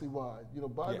policy-wise,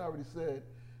 Biden already said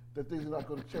that things are not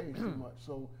going to change too much.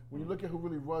 So when you look at who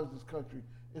really runs this country,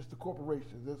 it's the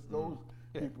corporations. It's those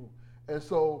people. And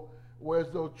so Whereas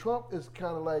though Trump is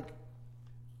kind of like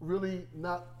really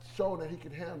not showing that he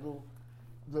can handle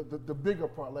the bigger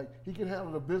part. Like he can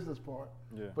handle the business part,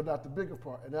 but not the bigger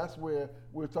part. And that's where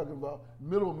we're talking about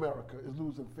middle America is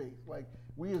losing faith. Like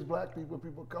we as black people,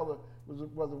 people of color,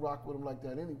 wasn't rock with him like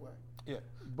that anyway. Yeah.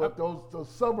 But those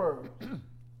suburbs,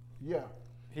 yeah.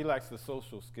 He lacks the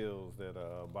social skills that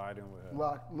Biden would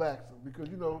have. Lacks them because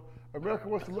America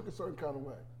wants to look a certain kind of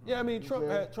way. Yeah, I mean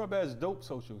Trump has dope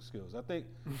social skills. I think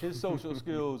his social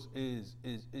skills is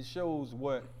it shows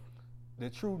what the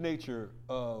true nature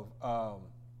of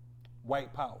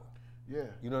white power. Yeah.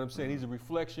 You know what I'm saying? He's a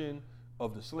reflection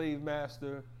of the slave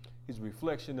master. He's a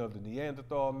reflection of the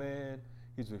Neanderthal man.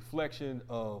 He's a reflection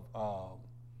of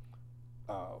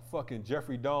fucking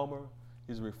Jeffrey Dahmer.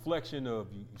 He's a reflection of,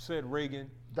 you said Reagan.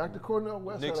 Dr. Cornel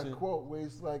West Nixon. had a quote where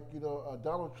it's like,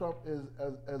 Donald Trump is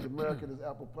as American as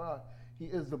apple pie. He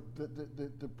is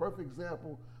the perfect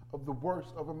example of the worst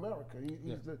of America.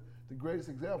 He's the greatest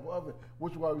example of it,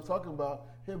 which is why we're talking about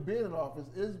him being in office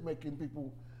is making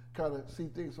people kind of see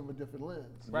things from a different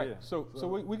lens. Right. Yeah. So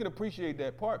we can appreciate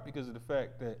that part because of the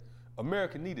fact that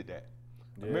America needed that.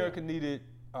 Yeah. America needed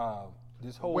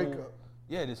this whole Wake up.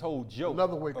 Yeah, this whole joke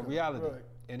Another wake of up, reality, right.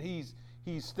 and he's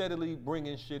steadily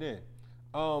bringing shit in.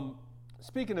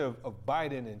 Speaking of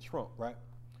Biden and Trump, right?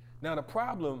 Now the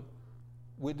problem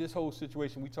with this whole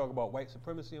situation, we talk about white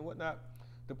supremacy and whatnot.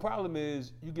 The problem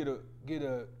is you get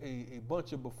a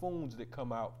bunch of buffoons that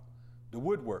come out the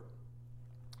woodwork.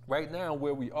 Right now,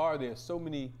 where we are, there's so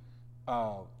many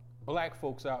black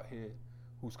folks out here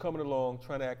who's coming along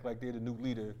trying to act like they're the new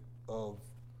leader of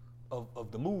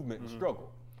the movement and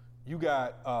struggle. You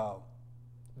got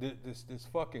this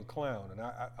fucking clown, and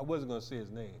I wasn't gonna say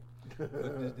his name,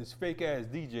 but this fake ass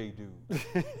DJ dude.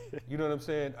 You know what I'm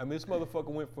saying? I mean, this motherfucker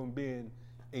went from being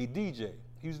a DJ.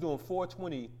 He was doing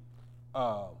 420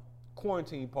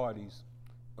 quarantine parties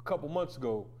a couple months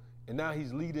ago, and now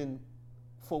he's leading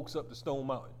folks up to Stone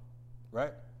Mountain,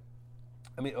 right?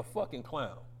 I mean, a fucking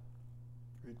clown.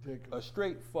 Ridiculous. A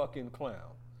straight fucking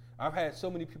clown. I've had so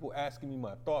many people asking me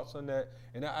my thoughts on that,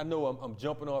 and I know I'm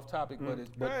jumping off topic,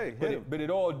 but it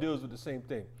all deals with the same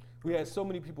thing. We had so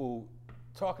many people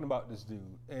talking about this dude,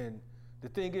 and the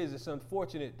thing is, it's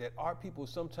unfortunate that our people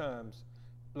sometimes,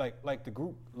 like the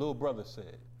group Little Brother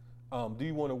said, do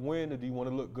you want to win or do you want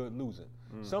to look good losing?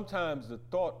 Sometimes the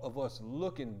thought of us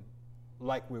looking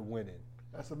like we're winning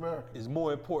That's America. is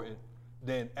more important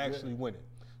than actually winning.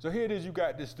 So here it is, you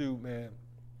got this dude, man.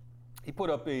 He put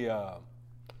up a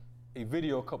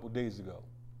video a couple days ago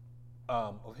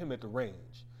of him at the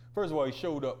range. First of all, he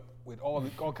showed up with all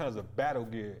kinds of battle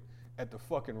gear at the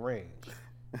fucking range.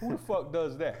 Who the fuck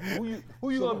does that? Who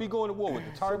you gonna be going to war with?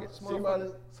 The targets?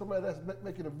 Somebody that's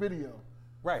making a video.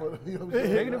 Right. Making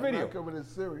Making a video. Not coming in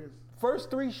serious. First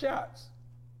 3 shots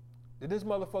that this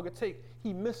motherfucker take,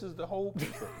 he misses the whole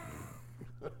picture.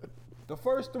 The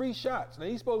first 3 shots. Now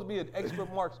he's supposed to be an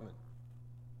expert marksman.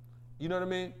 You know what I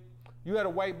mean? You had a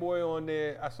white boy on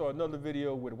there. I saw another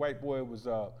video where the white boy was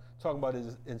talking about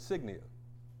his insignia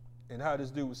and how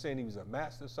this dude was saying he was a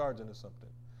master sergeant or something.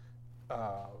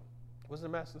 Was it a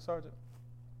master sergeant?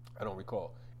 I don't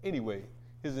recall. Anyway,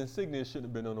 his insignia shouldn't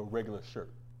have been on a regular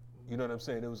shirt. You know what I'm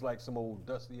saying? It was like some old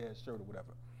dusty ass shirt or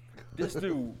whatever. This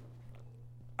dude,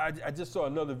 I just saw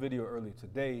another video earlier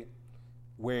today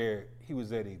where he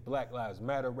was at a Black Lives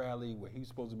Matter rally where he's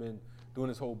supposed to have been doing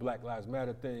this whole Black Lives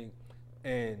Matter thing,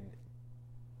 and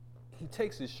he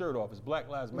takes his shirt off, his Black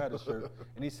Lives Matter shirt,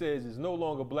 and he says it's no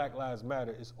longer Black Lives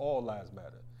Matter, it's All Lives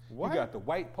Matter. What? You got the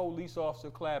white police officer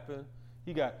clapping.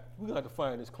 We're gonna have to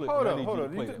find this clip. Hold I up. need you to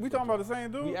play that We for talking you. about the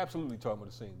same dude? We absolutely talking about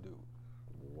the same dude.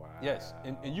 Wow. Yes,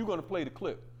 and you're gonna play the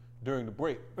clip during the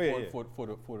break Yeah. for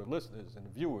the listeners and the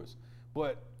viewers.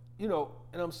 But and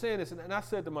I'm saying this, and I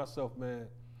said to myself, man,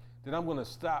 that I'm gonna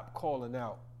stop calling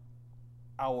out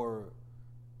our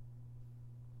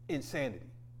insanity.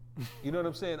 You know what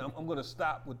I'm saying? I'm gonna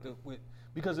stop with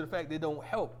because of the fact they don't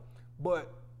help.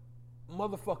 But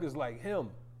motherfuckers like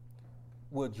him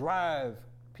will drive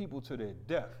people to their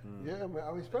death. Yeah, man.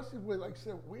 I mean, especially with, like I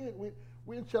said, we're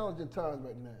in challenging times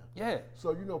right now. Yeah.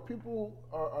 So, people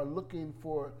are looking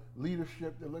for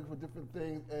leadership. They're looking for different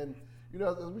things. And,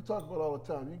 as we talk about all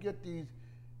the time, you get these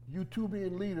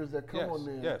YouTubian leaders that come on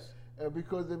there. Yes. And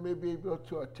because they may be able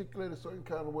to articulate a certain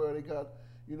kind of way, they got,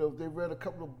 they read a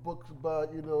couple of books about,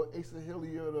 Asa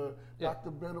Hilliard or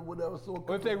Dr. Ben or whatever. So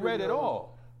Or if they read it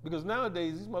all. Because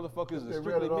nowadays, these motherfuckers are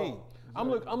strictly mean.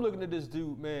 Exactly. I'm looking at this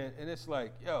dude, man, and it's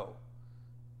like, yo,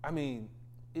 I mean,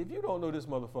 if you don't know this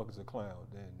motherfucker's a clown,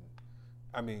 then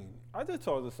I mean, I just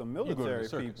talked to some go to the military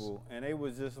circus. people, and they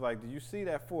was just like, "Do you see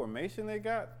that formation they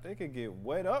got? They could get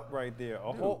wet up right there.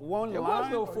 A whole one there line."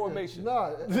 was no formation.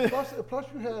 Nah, plus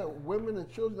you had women and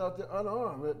children out there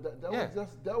unarmed.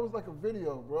 That was like a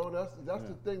video, bro. That's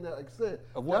the thing that, like I said,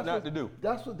 Of what that's not to do.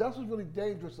 That's what's really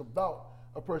dangerous about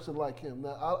a person like him.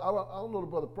 Now, I don't know the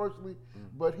brother personally,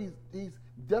 but he's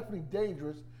definitely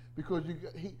dangerous because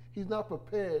he's not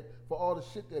prepared for all the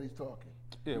shit that he's talking.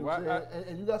 Yeah, You know well, what I'm saying?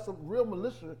 And you got some real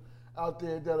militia out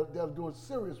there that are doing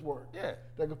serious work. Yeah.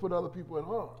 That can put other people in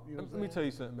harm. You know Let me tell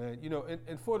you something, man. You know,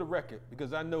 and for the record,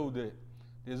 because I know that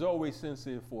there's always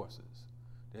sincere forces.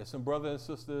 There's some brother and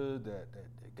sister that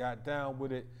got down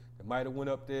with it, that might have went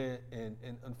up there, and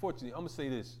unfortunately, I'm gonna say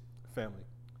this, family.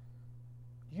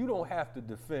 You don't have to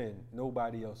defend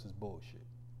nobody else's bullshit.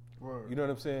 Word. You know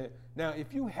what I'm saying? Now,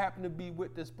 if you happen to be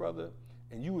with this brother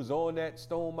and you was on that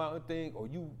Stone Mountain thing, or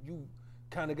you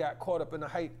kind of got caught up in the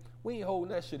hype, we ain't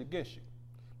holding that shit against you.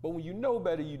 But when you know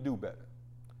better, you do better.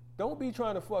 Don't be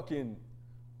trying to fucking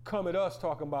come at us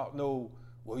talking about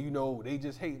well, you know, they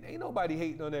just hating. Ain't nobody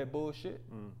hating on that bullshit.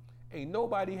 Ain't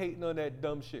nobody hating on that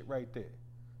dumb shit right there.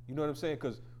 You know what I'm saying?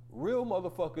 Because real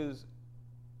motherfuckers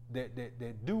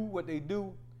that do what they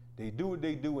do what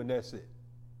they do, and that's it.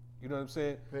 You know what I'm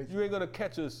saying? You ain't gonna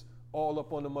catch us all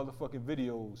up on the motherfucking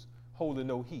videos holding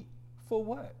no heat. For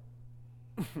what?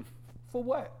 For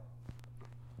what?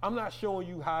 I'm not showing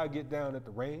you how I get down at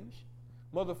the range,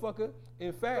 motherfucker.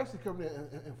 In fact, Especially coming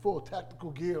in full tactical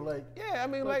gear, like. yeah, I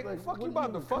mean, like fuck what you are about to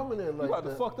even fuck. coming in You like about to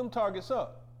that? fuck them targets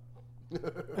up,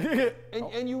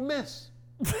 and you miss.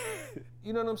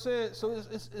 You know what I'm saying? So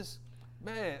it's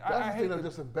man. That's I the hate thing that's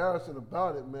just embarrassing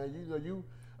about it, man.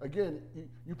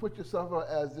 You put yourself out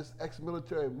as this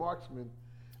ex-military marksman,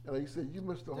 and like you said, you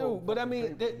missed the whole. Dude, but I fucking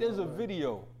mean, tape, there's a man.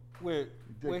 video where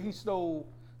he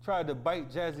tried to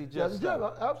bite Jazzy Jeff. Jazzy Jeff,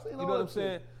 I've seen You all know what that I'm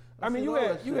saying? shit. I mean, you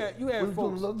had We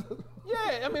folks. doing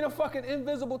Yeah, I mean, the fucking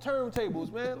invisible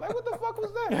turntables, man. Like, what the fuck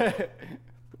was that?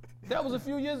 That was a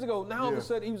few years ago. Now all of a Yeah.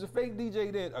 sudden, he was a fake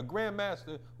DJ then, a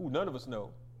grandmaster who none of us know.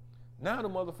 Now the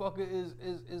motherfucker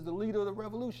is the leader of the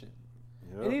revolution,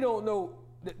 and he don't know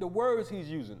the words he's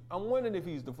using. I'm wondering if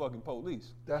he's the fucking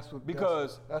police. That's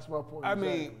my point. I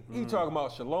mean, exactly. he talking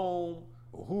about shalom,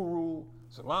 uhuru,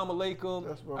 salam alaikum.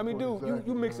 That's my I mean, point, dude,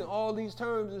 exactly, you mixing man. all these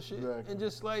terms and shit, Exactly. and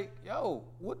just like, yo,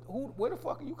 where the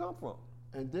fuck you come from?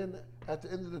 And then at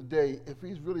the end of the day, if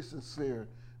he's really sincere,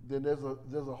 then there's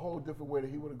a whole different way that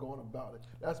he would have gone about it.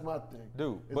 That's my thing.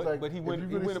 Dude, It's but like, he if went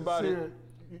you're really about it. sincere,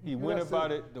 He you're went not about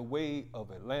saying- it the way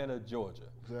of Atlanta, Georgia.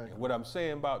 Exactly. And what I'm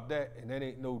saying about that, and that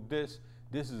ain't no diss.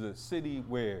 This is a city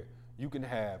where you can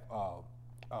have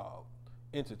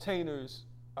entertainers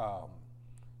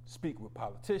speak with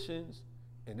politicians,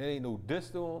 and there ain't no diss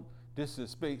to them. This is a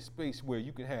space where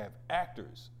you can have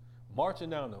actors marching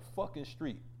down the fucking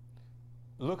street,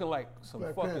 looking like some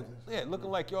Black fucking Panthers. looking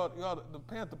like y'all the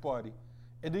Panther Party,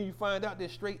 and then you find out they're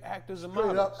straight actors and Straight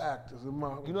models. up actors and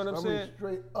models. You know what I'm I mean, saying?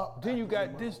 straight up. Then you actors got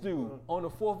and this models. dude on the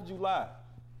 4th of July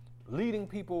leading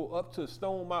people up to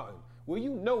Stone Mountain, where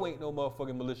you know ain't no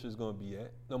motherfucking militia is gonna be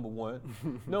at, number one.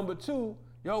 Number two,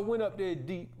 y'all went up there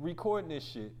deep recording this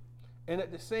shit, and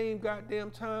at the same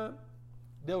goddamn time,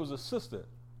 there was a sister.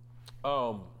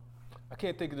 I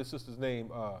can't think of the sister's name,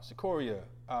 Shakoria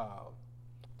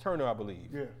Turner, I believe.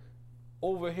 Yeah.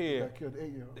 Over here, That killed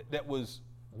 8-year-old. that was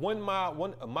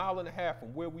a mile and a half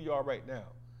from where we are right now,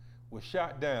 was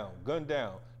shot down, gunned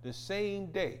down, the same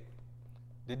day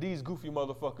that these goofy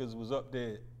motherfuckers was up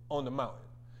there on the mountain.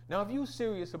 Now, if you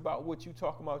serious about what you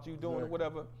talking about, you doing or Exactly.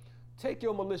 whatever, take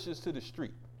your militias to the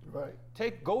street. Right.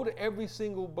 Go to every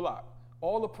single block.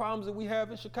 All the problems that we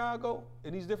have in Chicago,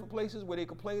 in these different places where they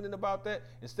complaining about that,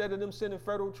 instead of them sending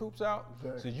federal troops out,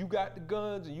 Exactly. so you got the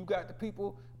guns and you got the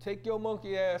people, take your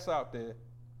monkey ass out there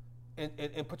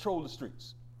and patrol the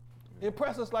streets.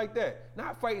 Impress us like that.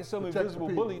 Not fighting some Protect the invisible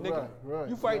people. bully, nigga. Right,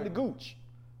 you fighting right. the gooch.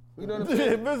 You know what I'm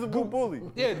saying? Invisible bully.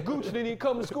 Yeah, the gooch didn't even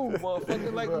come to school,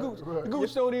 motherfucker. Like Right, the gooch. right. The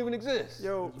gooch don't even exist.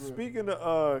 Yo, speaking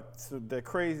of the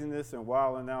craziness and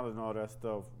wilding out and all that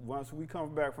stuff, once we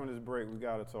come back from this break, we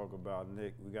got to talk about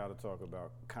Nick. We got to talk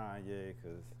about Kanye,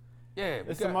 because Yeah,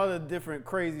 there's some other different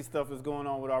crazy stuff that's going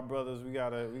on with our brothers. We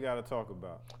gotta talk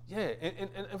about. Yeah,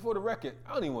 and for the record,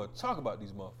 I don't even want to talk about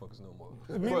these motherfuckers no more.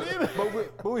 neither.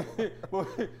 But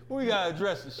we gotta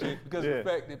address the shit because of Yeah. the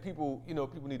fact that people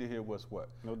need to hear what's what.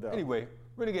 No doubt. Anyway,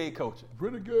 Renegade Culture.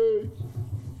 Renegades.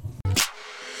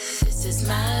 This is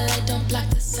my light, don't block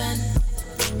the sun.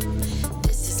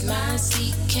 This is my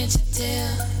seat, can't you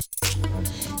tell?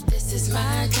 This is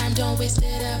my time, don't waste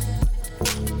it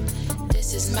up.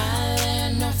 This is my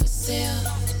land, not for sale.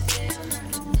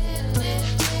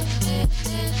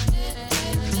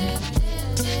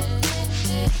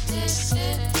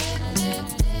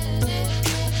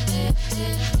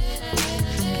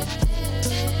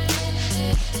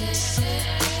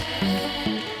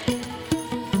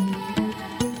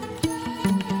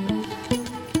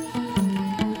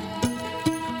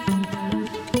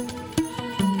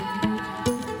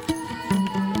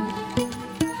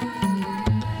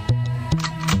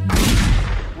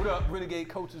 What up, Renegade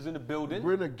coaches in the building?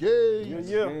 Renegade.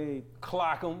 Yeah.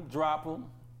 Clock them, drop them.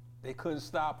 They couldn't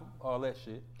stop them, all that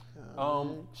shit.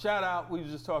 Shout out, we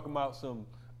was just talking about some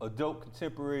adult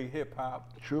contemporary hip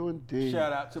hop. True indeed.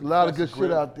 Shout out to a lot of good Professor shit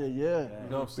Griff. out there, yeah. You know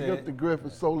what I'm Pick saying? up the Griff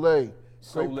and Soleil. Great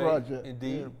Soleil, project.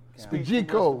 indeed. Yeah. Speech The from G West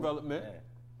Code. Development.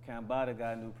 Cambada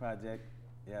got a new project.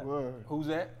 Yeah. Word. Who's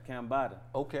that? Cambada.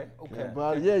 Okay.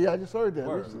 Yeah, I just heard that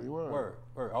Word, recently. word.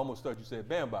 I almost thought you said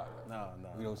Bambaataa. No.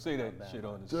 We don't say that Not shit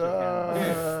on this Ah, shit.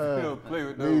 Yeah, we don't play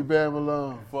with leave no Bam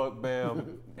alone. fuck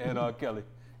Bam and R. Kelly.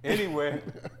 Anyway,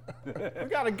 We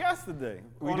got a guest today.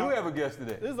 we do have a guest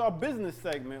today. This is our business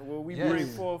segment where we Yes. bring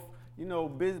forth,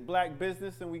 black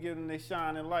business and we give them their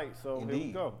shining light. So here we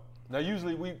Indeed. go. Now,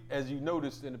 usually we, as you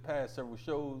noticed in the past several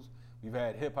shows, we've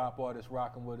had hip hop artists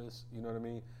rocking with us. You know what I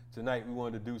mean? Tonight we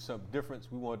wanted to do something different.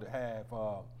 We wanted to have,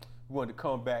 we wanted to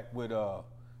come back with the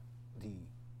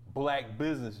black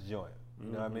business joint.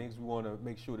 You know what I mean? 'Cause we want to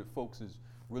make sure that folks is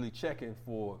really checking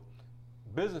for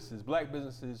businesses, black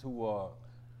businesses who are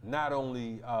not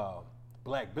only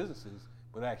black businesses,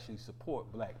 but actually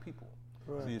support black people.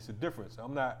 Right. See, it's a difference.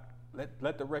 I'm not,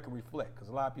 let the record reflect, because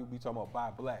a lot of people be talking about buy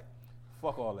black.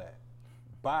 Fuck all that.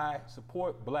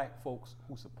 Support black folks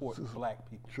who support black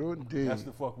people. True indeed. That's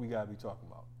the fuck we gotta be talking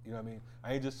about. You know what I mean?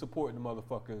 I ain't just supporting the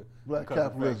motherfucker Black because of the fact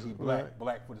capitalism, he black, right.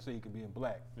 black for the sake of being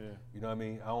black. Yeah. You know what I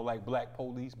mean? I don't like black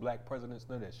police, black presidents,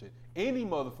 none of that shit. Any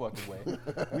motherfucking way.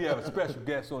 We have a special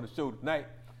guest on the show tonight.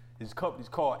 His company's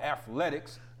called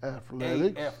Athletics.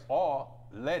 Athletics.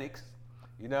 AFR-letics.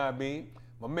 You know what I mean?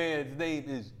 My man's name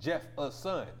is Jeff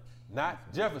Son,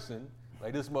 not Jefferson.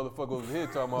 Like this motherfucker over here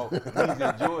talking about he's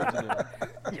in Georgia now.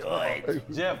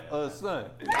 Jeff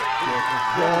Son. What's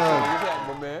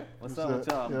happening, my man? What's up with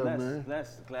y'all? Yeah, Blessed, man.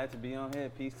 blessed. Glad to be on here.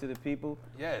 Peace to the people.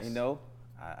 Yes. You know,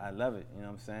 I love it. You know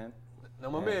what I'm saying? Now,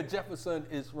 my man Jefferson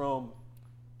is from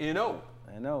NO.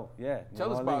 I know, yeah. New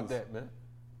Tell us about Orleans. that, man.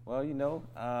 Well,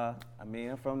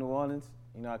 I'm from New Orleans.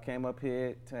 You know, I came up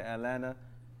here to Atlanta,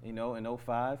 in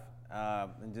 05,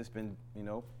 and just been,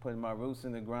 putting my roots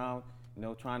in the ground,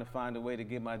 trying to find a way to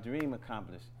get my dream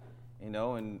accomplished, and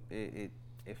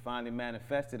it finally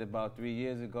manifested about 3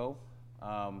 years ago.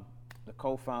 The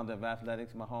co-founder of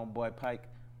Athletics, my homeboy Pike,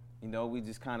 we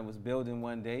just kind of was building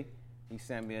one day. He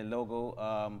sent me a logo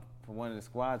for one of the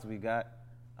squads we got,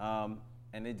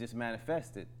 and it just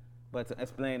manifested. But to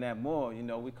explain that more,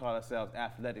 we call ourselves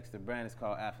Athletics. The brand is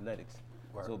called Athletics.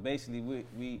 Word. So basically,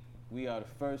 we are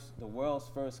the world's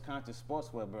first conscious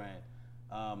sportswear brand.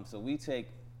 So we take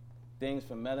things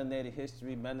from melanated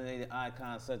history, melanated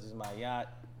icons such as Mayat,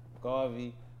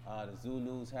 Garvey, the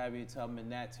Zulus, Harriet Tubman,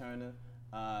 Nat Turner,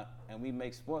 and we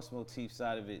make sports motifs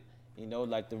out of it.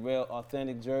 Like the real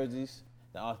authentic jerseys,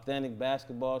 the authentic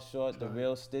basketball short, the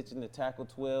real stitching, the tackle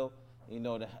twill,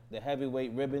 the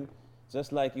heavyweight ribbon,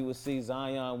 just like you would see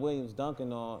Zion Williams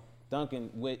dunking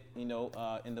with, in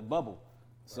the bubble.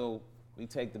 So we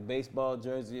take the baseball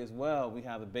jersey as well. We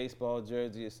have a baseball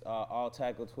jersey, it's all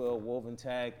tackle twill, woven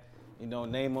tag,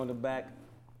 name on the back,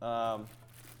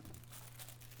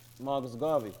 Marcus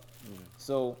Garvey.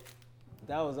 So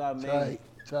that was our main.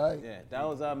 Tight. Yeah, that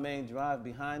was our main drive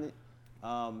behind it.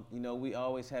 We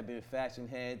always have been fashion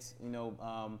heads,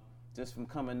 just from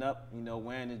coming up,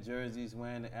 wearing the jerseys,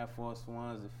 wearing the Air Force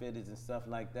Ones, the fitteds and stuff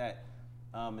like that.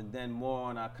 And then more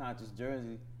on our conscious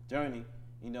journey,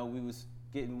 we was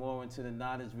getting more into the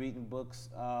knowledge, reading books,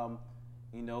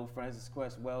 Francis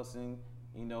Cress Welsing,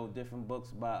 different books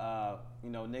by,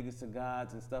 Niggas to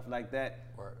Gods and stuff like that.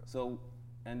 Word. So,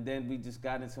 and then we just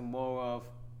got into more of,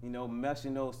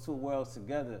 meshing those two worlds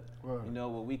together, Right. where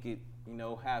we could,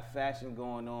 have fashion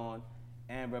going on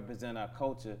and represent our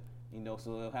culture, so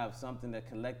it'll have something that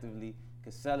collectively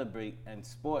could celebrate. And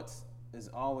sports is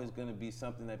always going to be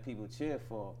something that people cheer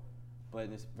for, but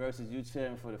it's versus you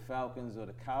cheering for the Falcons or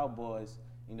the Cowboys,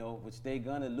 which they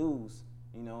gonna lose.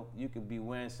 You could be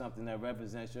wearing something that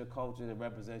represents your culture, that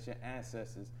represents your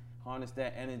ancestors. Harness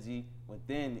that energy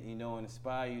within, and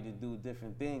inspire you to do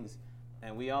different things.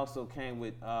 And we also came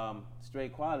with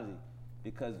straight quality,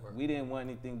 because we didn't want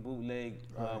anything bootleg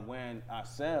wearing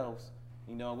ourselves.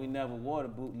 We never wore the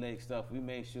bootleg stuff. We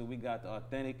made sure we got the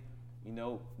authentic.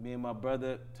 Me and my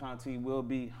brother Tonti will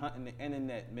be hunting the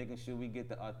internet, making sure we get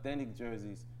the authentic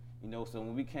jerseys, You know, so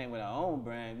when we came with our own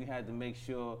brand, we had to make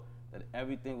sure that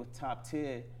everything was top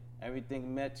tier,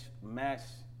 everything matched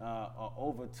or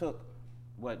overtook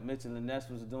what Mitchell & Ness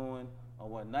was doing or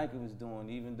what Nike was doing.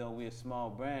 Even though we're a small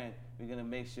brand, we're gonna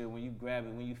make sure when you grab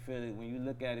it, when you feel it, when you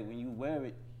look at it, when you wear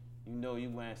it, you know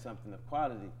you're wearing something of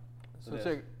quality. So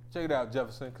check it out,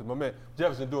 Jefferson, because my man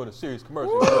Jefferson doing a serious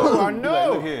commercial. Ooh, I know. Like,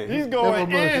 look here. He's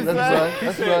going in, That's son. right.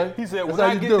 That's right. He said, That's when how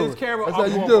I you get do this it. camera, That's I'm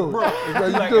how you going do for it. bro. That's how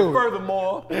He's you like, do and it.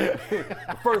 furthermore,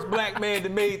 the first black man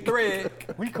that made Thread,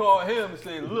 we called him and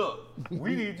said, look,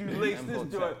 we need you to lace this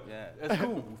joint. Yeah. That's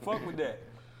cool. Fuck with that.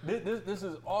 This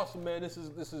is awesome, man. This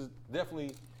is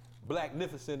definitely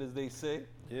blacknificent, as they say.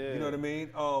 Yeah. You know what I mean?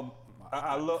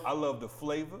 I love the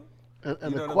flavor. And You know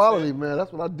the what I'm quality, saying? man,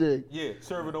 that's what I dig. Yeah,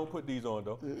 server don't put these on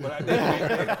though. But I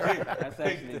That's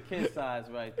actually the kid size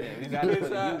right there. We Is got it it kid for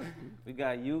the size? youth. We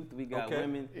got youth. We got Okay.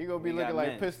 women. He gonna be we looking got like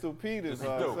men. Pistol Peters. This is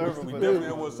dope. serving We for definitely them.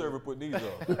 don't want server putting these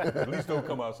on. At least don't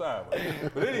come outside.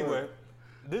 Right? But anyway,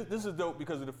 this is dope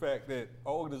because of the fact that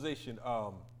our organization,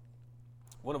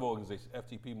 one of our organizations,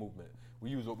 FTP Movement,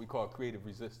 we use what we call creative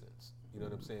resistance. You know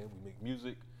what I'm saying? We make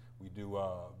music, we do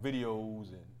videos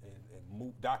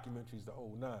and documentaries, the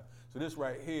whole nine. So this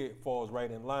right here falls right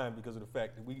in line because of the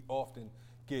fact that we often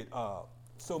get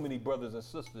so many brothers and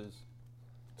sisters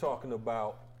talking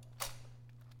about,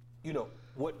 you know,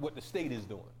 what the state is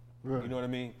doing. Right. You know what I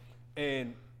mean?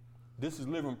 And this is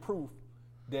living proof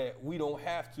that we don't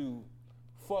have to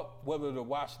fuck whether the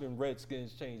Washington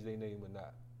Redskins change their name or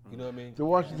not. You know what I mean? The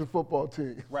Washington football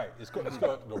team. Right. It's called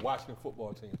the Washington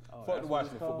football team. Fuck that's the what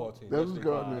it's Washington called? football team. That's Yes, what's they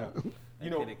called call it. now. You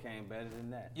That know, kid came better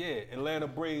than that. yeah, Atlanta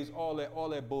Braves, all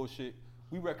that bullshit.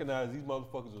 We recognize these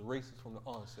motherfuckers as racist from the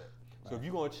onset. So if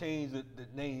you're gonna change the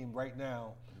name right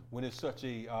now, when it's such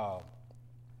a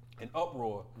an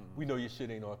uproar, we know your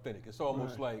shit ain't authentic. It's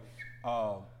almost like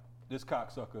this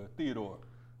cocksucker Theodore.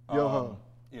 Yo-ho.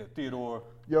 Yeah, Theodore.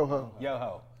 Yo-ho.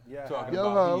 Yo-ho. Yeah. Talking Yo-ho.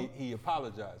 about he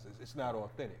apologizes. It's not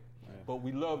authentic. But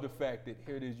we love the fact that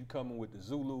here it is, you coming with the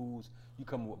Zulus, you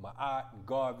coming with Ma'at and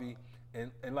Garvey,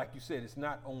 and like you said, it's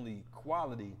not only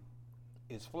quality,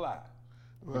 it's fly.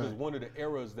 Because Right. one of the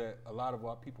errors that a lot of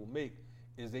our people make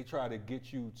is they try to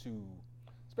get you to,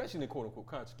 especially in the quote unquote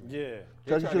content creation,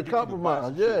 Yeah. So you should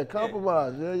compromise. Yeah,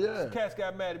 compromise. Yeah. Some cats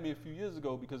got mad at me a few years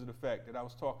ago because of the fact that I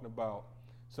was talking about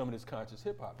some of this conscious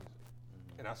hip hop music.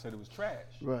 And I said it was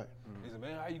trash. Right. They said,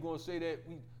 man, how you gonna say that?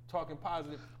 We talking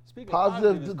positive. Speaking Positive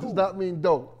positive is does cool. not mean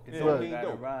dope. It It don't Right. mean gotta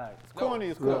dope. ride. Corny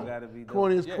is Right. cool. Gotta be dope.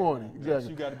 Corny is Yeah. corny. Yes, Exactly.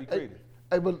 you gotta be Hey, creative.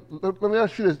 Hey, but let me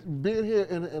ask you this: being here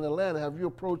in Atlanta, have you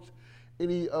approached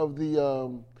any of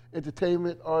the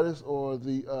entertainment artists or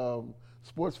the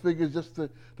sports figures just to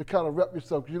kind of rep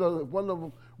yourself? 'Cause you know, if one of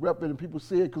them repping and people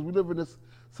see it, because we live in this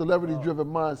celebrity-driven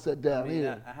mindset down I mean,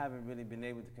 here. I haven't really been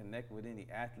able to connect with any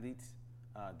athletes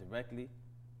directly.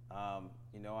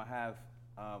 You know, I have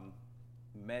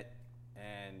met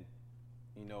and,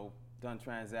 you know, done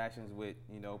transactions with,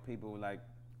 you know, people like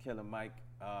Killer Mike,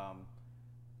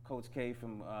 Coach K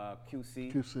from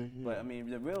QC. QC, yeah. But I mean,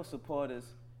 the real supporters,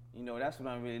 you know, that's what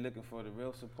I'm really looking for, the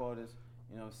real supporters.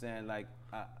 You know what I'm saying? Like,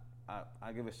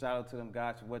 I give a shout out to them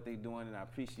guys for what they're doing, and I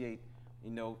appreciate,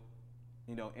 you know,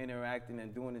 interacting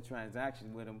and doing the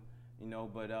transaction with them, you know,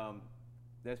 but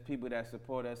there's people that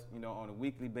support us, you know, on a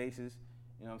weekly basis.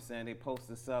 You know what I'm saying? They post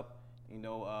us up, you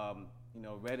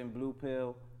know, Red and Blue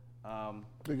Pill.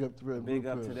 Big up to Red Big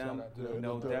Blue up Pill. to them. Shout out to You them.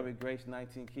 know, No doubt. Derek Grace,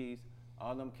 19 Keys.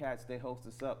 All them cats, they host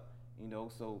us up, you know,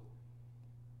 so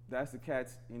that's the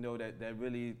cats, you know, that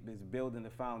really is building the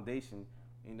foundation.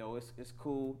 You know, it's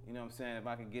cool, you know what I'm saying, if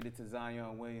I could get it to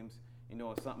Zion Williams, you know,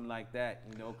 or something like that,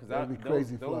 you know, because That'd be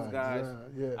crazy those fly. guys,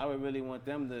 Yeah. I would really want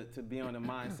them to be on the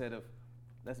mindset of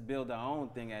let's build our own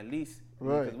thing at least.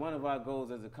 Right. Because one of our goals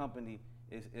as a company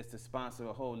is to sponsor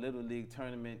a whole Little League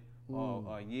tournament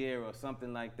or a year or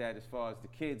something like that as far as the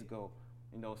kids go.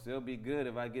 You know, so it'll be good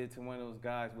if I get it to one of those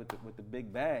guys with the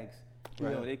big bags. You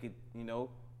know, they could, you know,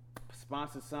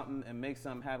 sponsor something and make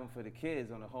something happen for the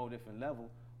kids on a whole different level,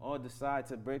 or decide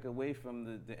to break away from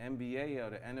the NBA or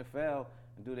the NFL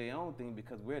and do their own thing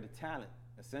because we're the talent,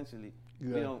 essentially.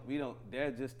 Yeah. We don't,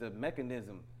 they're just the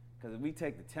mechanism. Because if we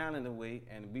take the talent away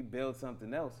and we build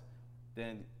something else,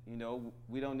 then, you know,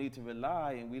 we don't need to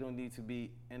rely and we don't need to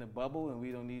be in a bubble and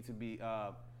we don't need to be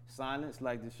silenced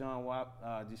like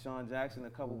Deshaun Jackson a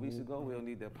couple weeks ago. We don't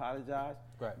need to apologize.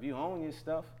 Right. If you own your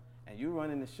stuff and you're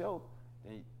running the show,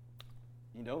 then,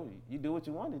 you know, you do what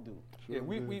you want to do. Yeah,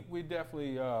 we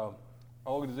definitely, our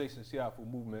organization, Seattle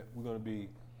Movement, we're going to be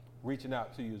reaching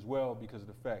out to you as well because of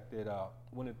the fact that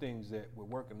one of the things that we're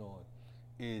working on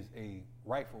is a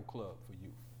rifle club for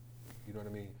youth. You know what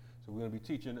I mean? So we're going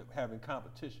to be having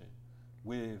competition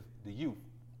with the youth.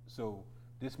 So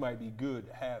this might be good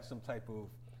to have some type of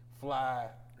fly,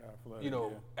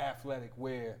 athletic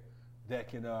wear that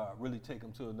can really take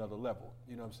them to another level.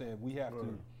 You know what I'm saying? We have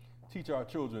to teach our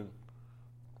children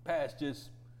past just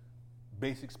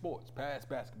basic sports, past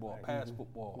basketball, past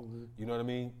football. You know what I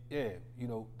mean? Yeah, you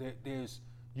know,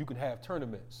 you can have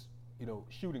tournaments, you know,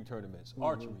 shooting tournaments,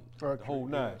 archery, the whole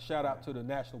nine. Shout out to the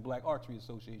National Black Archery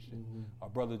Association, our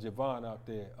brother Javon out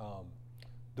there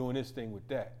doing this thing with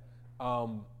that.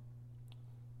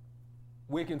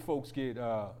 Where can folks get,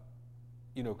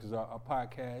 you know, because our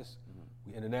podcast,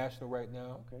 we're international right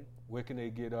now. Okay. Where can they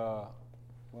get turned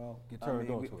on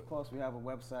to it? Of course, we have a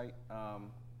website.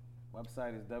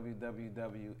 Website is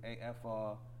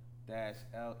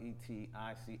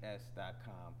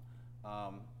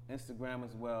www.afr-letics.com. Instagram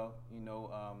as well. You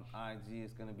know, IG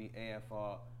is going to be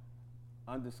AFR_LETICS.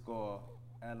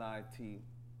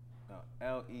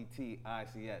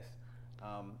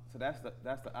 So that's the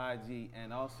IG,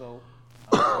 and also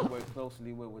we work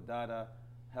closely with Wadada,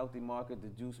 Healthy Market, the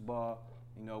Juice Bar.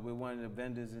 You know, we're one of the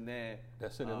vendors in there.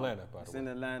 That's in Atlanta, by the way. It's in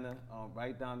Atlanta,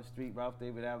 right down the street, Ralph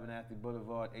David Abernathy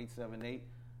Boulevard, 878.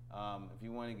 If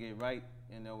you want to get right,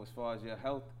 you know, as far as your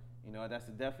health, you know, that's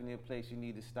definitely a place you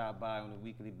need to stop by on a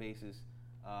weekly basis.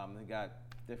 They got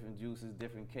different juices,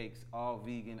 different cakes, all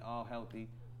vegan, all healthy.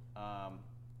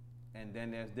 And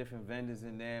then there's different vendors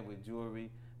in there with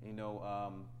jewelry, you know,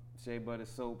 shea butter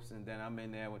soaps, and then I'm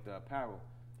in there with the apparel.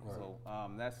 Right. So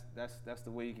that's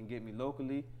the way you can get me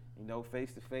locally. You know,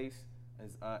 face to face in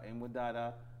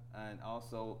Wadada, and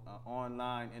also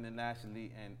online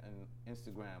internationally and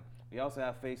Instagram. We also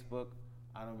have Facebook.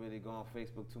 I don't really go on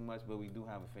Facebook too much, but we do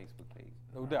have a Facebook page.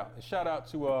 No doubt. And shout out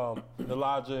to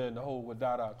Elijah and the whole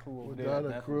Wadada crew over there.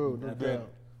 Wadada crew, no We've been doubt.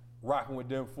 rocking with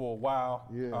them for a while.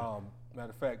 Yeah.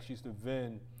 Matter of fact, she used to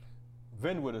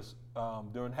vend with us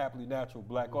during Happily Natural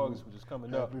Black August, which is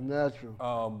coming up. Happy Natural.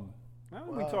 Now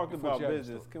that we talked about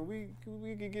business, can we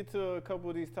get to a couple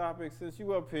of these topics? Since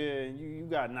you up here and you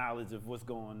got knowledge of what's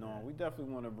going on, we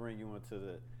definitely want to bring you into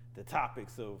the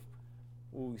topics of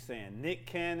what we saying. Nick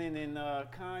Cannon and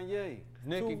Kanye.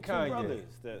 Nick and two Kanye. brothers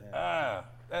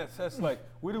That's like,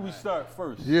 where do we start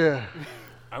first? Yeah.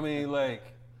 I mean, like,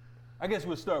 I guess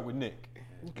we'll start with Nick.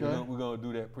 Okay. We're gonna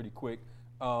do that pretty quick.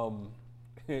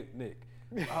 Nick.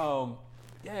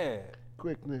 Yeah.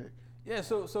 Quick, Nick. Yeah,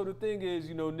 so the thing is,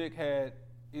 you know, Nick had,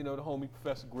 you know, the homie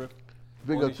Professor Griff.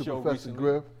 Big on up his to show Professor recently.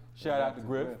 Griff. Shout out to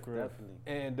Griff. Definitely.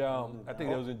 And I think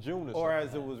that was in June or something. Or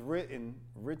as it was written,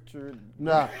 Richard.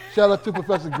 Nah, shout out to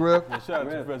Professor Griff. Yeah, shout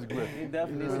out to Professor Griff. He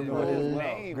definitely Yeah, supported his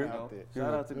man. name Griff out there. Griff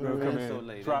Shout out to Griff Griff come and in, So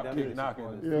Late. drop They kick, definitely knocking.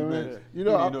 supported Yeah, him. man. Minutes. You He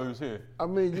know, didn't know he was here. I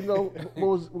mean, you know,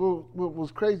 what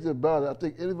was crazy about it, I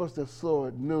think any of us that saw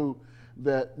it knew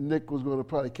that Nick was going to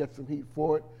probably catch some heat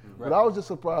for it. But I was just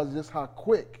surprised just how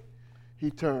quick he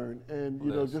turned, and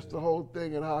you know, just the whole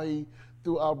thing and how he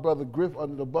threw our brother Griff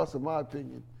under the bus, in my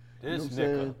opinion. This you know what I'm nigga.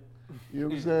 saying? You know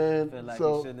what I'm saying? I feel like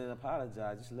So he shouldn't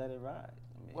apologize. Just let it ride.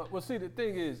 I mean, Well, see, the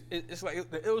thing is, it's like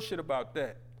the ill shit about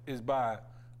that is by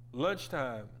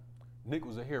lunchtime, Nick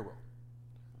was a hero.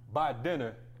 By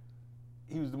dinner,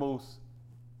 he was the most.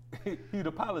 He'd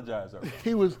apologize already.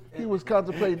 he was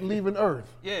contemplating leaving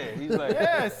Earth. Yeah, he's like,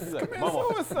 Yes, he's like, commit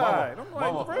suicide. I'm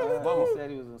like, really, he dude? said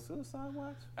he was on suicide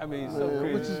watch. I mean, Yeah, some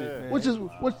crazy shit, man.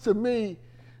 which to me,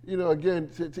 you know, again,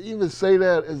 to even say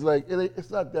that is like, it's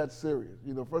not that serious.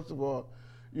 You know, first of all,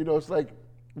 you know, it's like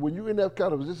when you're in that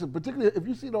kind of position, particularly if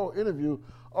you see the whole interview,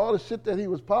 all the shit that he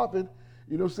was popping,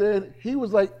 you know what I'm saying? He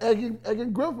was like egging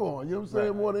Griff on, you know what I'm saying,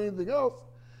 Right. more than anything else.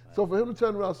 So for him to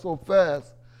turn around so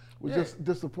fast was Yeah. just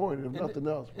disappointing, if nothing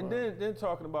else. And bro. then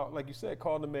talking about, like you said,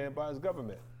 calling the man by his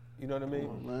government. You know what I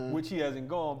mean? man. Which he hasn't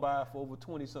gone by for over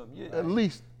 20-something years. At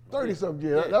least 30-something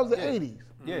years. Yeah, That was the yeah. 80s.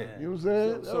 Yeah. You know what I'm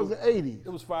saying? So- That was the 80s. It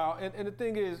was foul. And the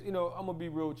thing is, you know, I'm going to be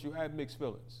real with you. I have mixed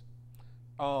feelings.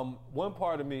 One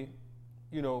part of me,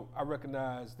 you know, I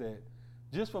recognize that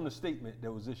just from the statement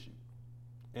that was issued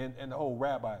and the whole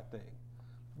rabbi thing,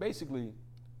 basically,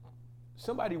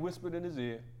 somebody whispered in his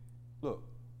ear, look,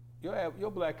 your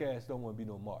black ass don't want to be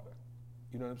no martyr.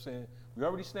 You know what I'm saying? We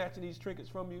already snatching these trinkets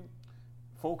from you.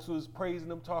 Folks was praising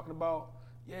them, talking about,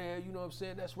 yeah, you know what I'm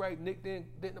saying, that's right, Nick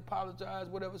didn't apologize,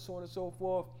 whatever, so on and so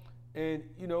forth. And,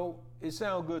 you know, it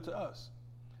sounded good to us.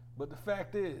 But the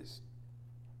fact is,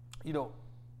 you know,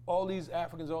 all these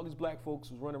Africans, all these black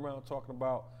folks was running around talking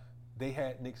about they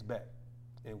had Nick's back.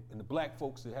 And the black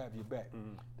folks that have your back.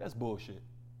 That's bullshit.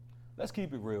 Let's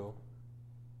keep it real.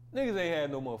 Niggas ain't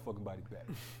had no motherfucking body back.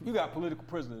 You got political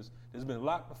prisoners that's been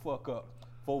locked the fuck up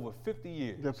for over 50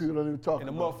 years. That people don't even talk And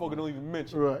the about. motherfucker don't even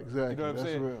mention. Right, exactly. You know what I'm That's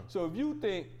saying? real. So if you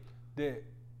think that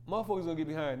motherfuckers gonna get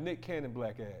behind Nick Cannon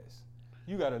black ass.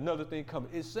 You got another thing coming.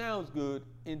 It sounds good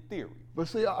in theory. But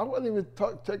see, I wasn't even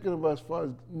taking about as far as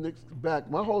Nick's back.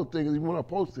 My whole thing is, even when I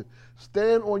posted,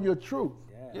 stand on your truth.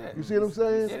 Yeah. You see what I'm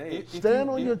saying? Stand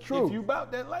on your truth. If you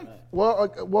about that life. Well,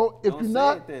 if Don't you're say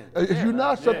not, it then. if you're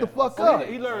not, shut the fuck Oh, up.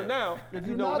 he learned now. If He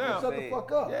you're know not, then now. shut the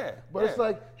fuck up. Yeah, But it's yeah.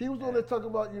 like he was on there talking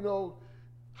about,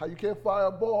 how you can't fire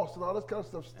a boss and all this kind of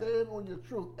stuff. Stand on your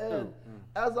truth. And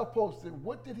as I posted,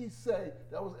 what did he say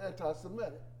that was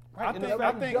anti-Semitic? I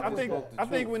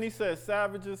think when he said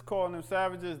savages, calling them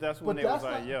savages, that's when But they was that's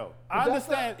like, not- yo. but I that's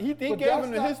understand. not- He but gave that's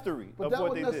him the not- history but of that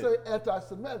what they wasn't did. necessarily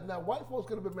anti-Semitic. Now, white folks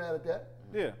could have been mad at that.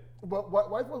 Yeah. But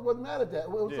white folks wasn't mad at that.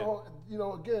 It was Yeah.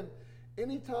 all, again,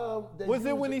 anytime they Was it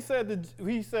use when he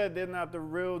said they're not the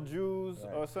real Jews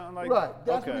or something like Right, that?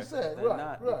 that's what he said. They're Right,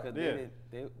 not, right. because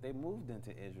Yeah. they moved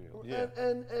into Israel. Yeah.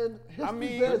 And history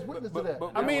mean- bears witness to that.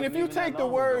 but- I mean, if you Even that take the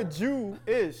long word ago.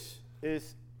 Jew-ish,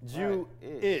 it's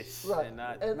Jew-ish. Right. And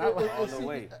not And all see, the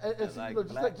way. and see,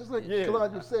 Like just like Yeah.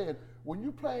 Kalaj was saying, when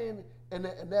you're playing in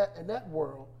that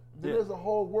world, then Yeah. there's a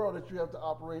whole world that you have to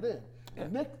operate in.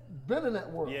 And Nick been in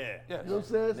that world. Yeah. You know what I'm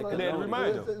saying? So And they had to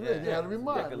remind him. Yeah, they had to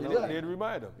remind him. Nickelodeon. They Exactly. had to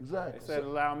remind him. Exactly. They said,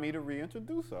 allow me to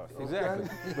reintroduce us.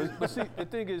 Exactly. but see, the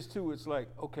thing is too, it's like,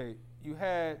 okay, you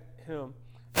had him,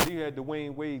 and you had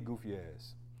Dwayne Wade goofy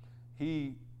ass.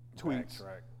 He tweets,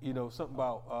 Backtrack. something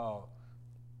about,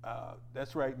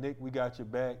 that's right, Nick, we got your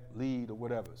back, lead or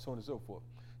whatever, so on and so forth.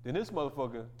 Then this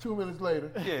motherfucker, 2 minutes later.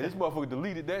 this motherfucker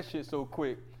deleted that shit so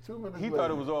quick. 2 minutes He later.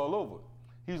 thought it was all over.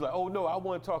 He was like, oh no, I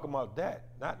wasn't talking about that.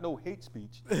 Not no hate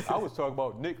speech. I was talking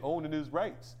about Nick owning his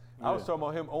rights. I was talking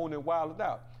about him owning Wild 'N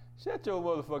Out. Shut your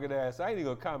motherfucking ass. I ain't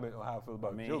even gonna comment on how I feel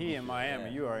about I mean, Joker. he in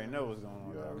Miami. You already know what's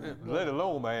going on. There. Let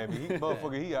alone Miami.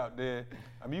 He out there.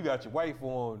 I mean, you got your wife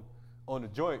on the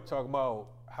joint talking about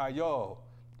how y'all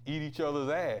eat each other's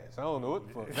ass. I don't know what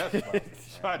the fuck that's about.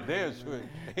 Try damn sure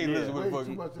ain't listen what the Way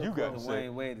too much fuck you got to say.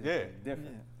 Dwayne Wade is Yeah. different.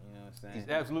 You know what I'm saying? He's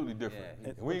absolutely different.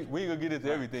 Yeah, we ain't gonna get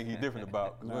into everything he's different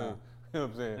about. 'Cause we ain't- you know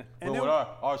what I'm saying? We And don't then- want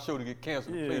our show to get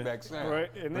canceled for playback sound.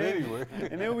 Right. And But then, anyway.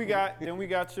 and then we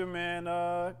got your man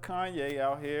Kanye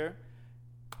out here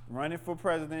running for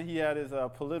president. He had his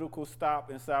political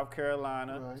stop in South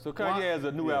Carolina. Right. So Kanye has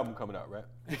a new album coming out, right?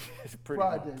 It's pretty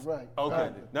Friday, much. right. Okay.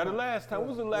 Friday. Now the last time, what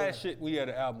was the Right. last shit we had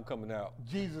an album coming out?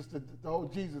 Jesus, the whole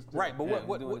Jesus thing. Right, but Yeah,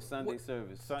 what doing Sunday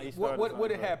service. He what started had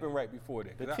something. happened right before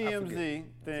that? The 'Cause I forget. TMZ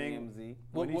thing. TMZ.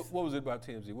 What, when he what was it about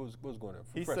TMZ? What was going on?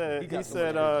 He Refresh me.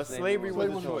 said got slavery Slavery was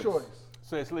was a a choice. choice.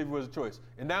 Said slavery was a choice,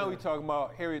 and now we talking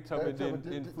about Harriet Tubman didn't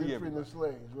free freeing everybody. the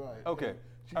slaves, right. Okay.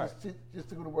 She All just, she just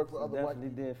took her to work for other white Definitely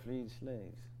people. did free the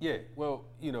slaves. Yeah, well,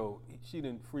 she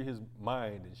didn't free his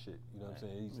mind and shit. You know what I'm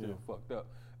saying? He's still fucked up.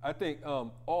 I think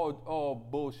all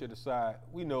bullshit aside,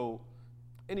 we know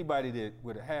anybody that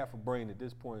with a half a brain at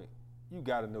this point, you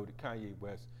got to know that Kanye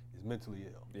West is mentally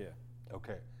ill. Yeah.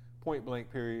 Okay. Point blank.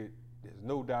 Period. There's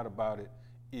no doubt about it.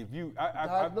 If you,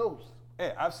 Diagnosed.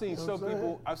 I've seen You know some what I'm saying?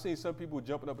 people. I've seen some people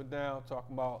jumping up and down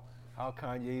talking about how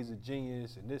Kanye's a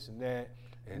genius and this and that,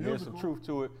 and there's some Musical. truth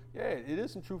to it. Yeah, it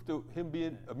is some truth to him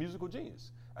being a musical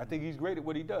genius. I think he's great at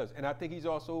what he does, and I think he's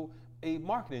also a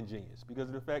marketing genius because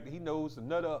of the fact that he knows to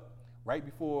nut up right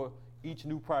before each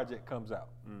new project comes out.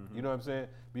 You know what I'm saying?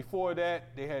 Before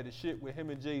that, they had the shit with him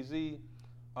and Jay-Z.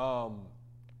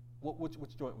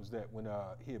 Which joint was that when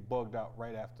he had bugged out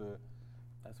right after?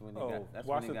 That's when he Oh, got. That's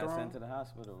Watch when he the got Throne? sent to the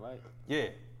hospital, right? Yeah.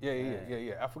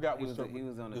 I forgot He which was, joint. he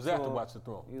was on a It was tour. after Watch the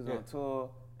Throne. He was Yeah. on tour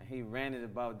and he ranted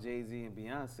about Jay-Z and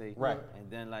Beyonce. Right.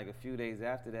 And then like a few days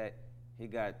after that, he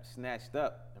got snatched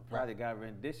up and probably got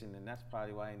renditioned, and that's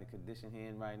probably why in the condition he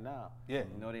in right now. Yeah.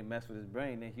 You know, they messed with his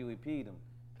brain, then Huey P'd him.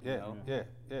 You Yeah, know?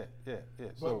 yeah.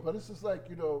 So, But it's just like,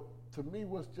 to me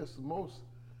what's just most,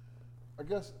 I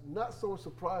guess, not so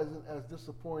surprising as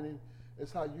disappointing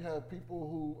is how you have people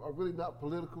who are really not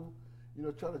political,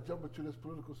 trying to jump into this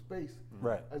political space.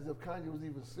 Right. As if Kanye was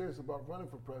even serious about running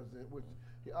for president, which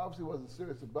he obviously wasn't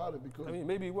serious about it because. I mean,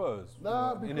 maybe he was.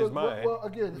 Nah, because in his mind. Well,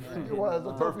 again, as I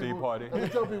tell Birthday people, party. As I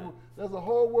tell people, there's a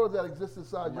whole world that exists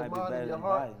inside your Might be mind better and your than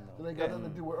heart Biden, that ain't got nothing to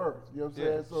do with Earth. You know what I'm Yeah.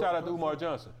 saying? So, Shout out to Umar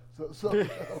Johnson. So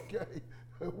okay,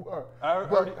 word. I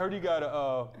But- heard he got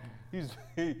a. He's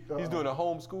doing a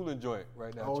homeschooling joint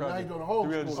right now. Oh, now charging he's doing a homeschooling.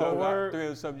 300 something- Oh, word.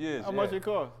 300 some years. How much it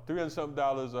cost? $300 something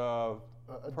dollars a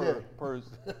per day. per.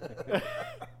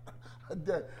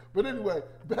 But anyway,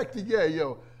 back to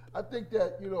yo. I think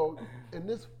that in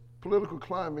this political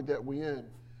climate that we in,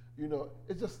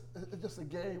 it's just a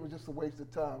game. It's just a waste of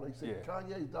time. Like you said, Yeah.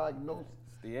 Kanye's diagnosed.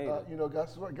 theater.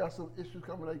 Got some issues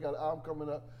coming up. He got an album coming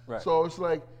up. Right. So it's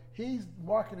like he's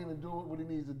marketing and doing what he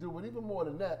needs to do. But even more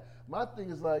than that, my thing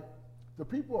is like the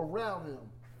people around him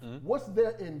what's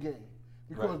their end game?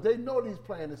 Because Right. they know he's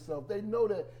playing himself. They know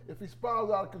that if he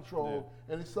spirals out of control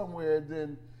and he's somewhere,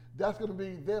 then that's going to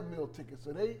be their meal ticket.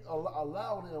 So they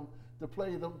allowed him to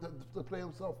play to play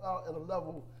himself out at a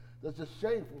level that's just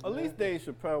shameful. At man. least Dave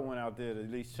Chappelle went out there to at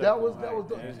least check That was on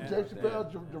Jay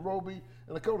Chappelle, Jarobi,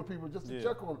 and a couple of people just to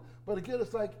check on him. But again,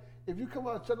 it's like if you come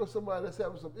out and check on somebody that's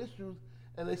having some issues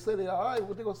and they say they're all right,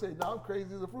 what they gonna say? Nah, I'm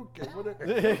crazy as a fruitcake. What they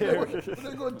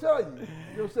gonna tell you? You know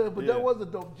what I'm saying? But that was a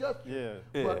dope gesture.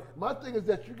 Yeah. But my thing is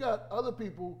that you got other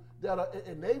people that are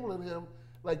enabling him,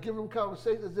 like giving him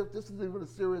conversation as if this is even a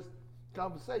serious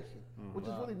conversation, which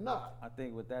is really not. I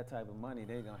think with that type of money,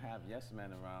 they're gonna have yes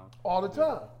men around. All the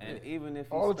time. And even if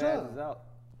he All the spazzes time. out,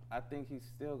 I think he's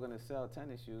still gonna sell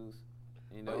tennis shoes.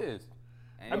 You know, He is.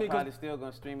 and I he's mean, probably still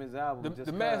gonna stream his album.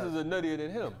 The masses are nuttier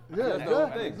than him. Yeah, That's the whole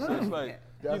exactly, thing. So it's like,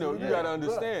 That's you know, what you it got to is.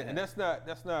 understand, and that's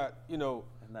not, you know,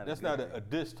 not a that's good not thing. a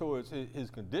diss towards his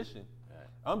condition. Right.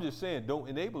 I'm just saying, don't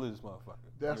enable this motherfucker.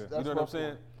 That's You know what my I'm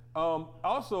saying?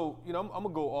 Also, you know, I'm gonna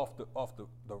go off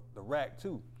the rack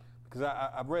too, because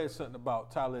I read something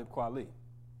about Talib Kweli.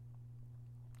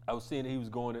 I was seeing that he was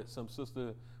going at some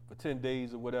sister for 10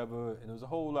 days or whatever, and there was a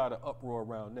whole lot of uproar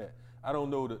around that. I don't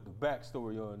know the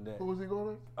backstory on that. Who was he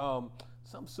going at?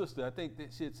 Some sister, I think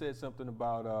that she had said something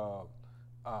about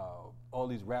all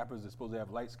these rappers that supposed to have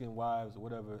light-skinned wives or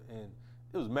whatever, and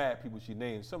it was mad people she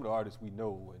named. Some of the artists we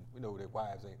know, and we know their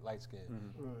wives ain't light-skinned.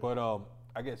 Right. But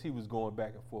I guess he was going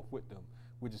back and forth with them,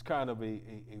 which is kind of a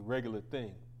regular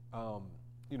thing,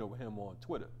 you know, with him on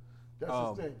Twitter. That's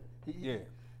his thing. Yeah.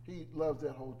 He loves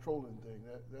that whole trolling thing.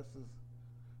 That's his.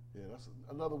 Yeah, that's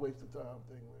another waste of time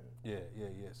thing, man.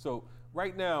 Yeah. So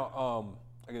right now,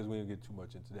 I guess we didn't get too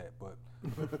much into that, but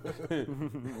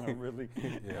Not really.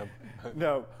 yeah,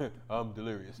 No. I'm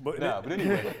delirious. But- But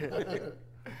anyway,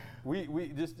 we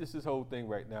this whole thing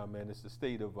right now, man. It's the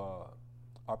state of our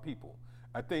people.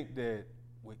 I think that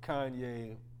with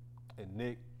Kanye and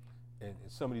Nick and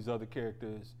some of these other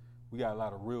characters, we got a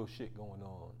lot of real shit going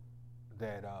on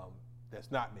that that's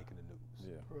not making the news.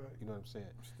 Yeah. Right. You know what I'm saying?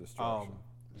 It's distraction.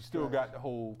 You still got the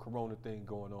whole Corona thing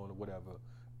going on or whatever.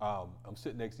 I'm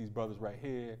sitting next to these brothers right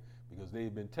here because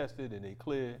they've been tested and they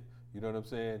clear. You know what I'm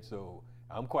saying? So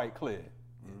I'm quite clear.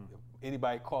 If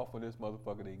anybody cough on this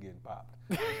motherfucker, they getting popped.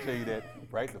 I'll tell you that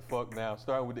right the fuck now,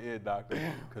 starting with the ear doctor,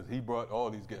 because he brought all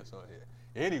these guests on here.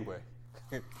 Anyway,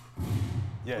 yes,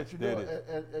 But you there know, it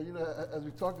is. and you know, as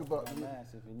we talked about Got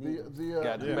mask if you the need it. the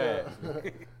Got the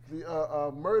mask.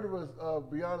 the murderers of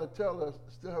Breonna Taylor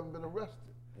still haven't been arrested.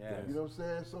 Yes. You know what I'm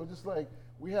saying? So just like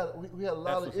we had a lot That's of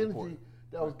what's energy important.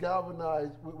 that was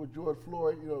galvanized with George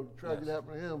Floyd, you know, tragedy Yes.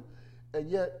 happened to him, and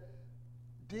yet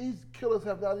these killers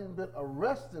have not even been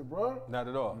arrested, bro. Not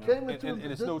at all. Came And- into and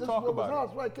it's this no talk woman's about it.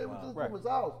 house, right? Came into this Right. woman's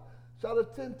house, shot her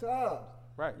 10 times.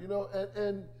 Right. You know,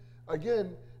 and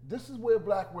again, this is where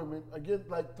black women, again,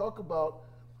 like talk about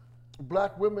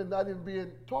black women not even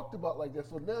being talked about like that.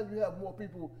 So now you have more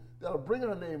people that are bringing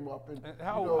her name up. And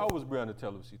How you know, was Breonna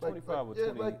Taylor? Was she 25 or 20?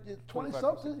 yeah, 20 25%?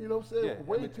 something. You know what I'm saying? Yeah,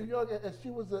 Way I mean, too young, and she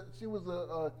was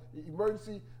a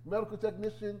emergency medical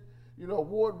technician. You know,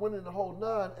 award winning the whole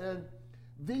nine. And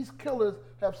these killers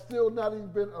have still not even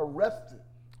been arrested.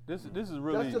 This is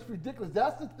really. That's just ridiculous.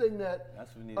 That's the thing that,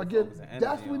 That's what we need to again, focus the that's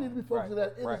energy what we need to be focusing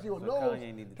Right, that energy right. on So those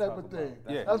Kanye need to type talk of about. things.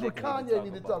 Yeah. That's what Nick need to Kanye talk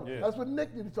need to about. talk about. Yeah. That's what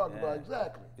Nick need to talk about, Yeah.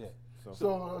 exactly. Yeah.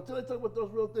 So until they talk about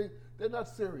those real things, they're not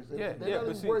serious. They're not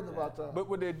even see, worried about time. But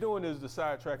what they're doing is the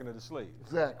sidetracking of the slaves.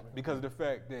 Exactly. Because of the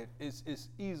fact that it's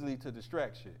easily to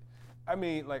distract shit. I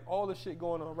mean, like all the shit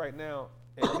going on right now,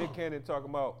 and Nick Cannon talking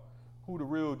about who the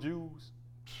real Jews.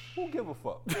 Who give a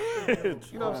fuck?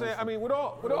 You know what I'm saying? I mean, with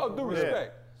all due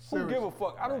respect, who give a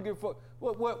fuck? I don't give a fuck.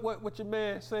 What your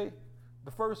man say? The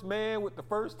first man with the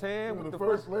first tan with the the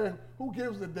first land, who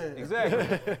gives a damn?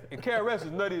 Exactly. And KRS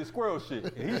is nutty as squirrel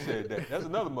shit. And he said that. That's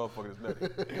another motherfucker that's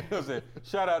nutty. You know what I'm saying?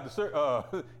 Shout out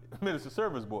to Minister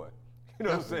Service Boy. You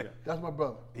know what I'm saying? That's my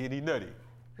brother. And he nutty.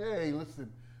 Hey,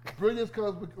 listen, brilliance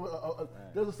comes with,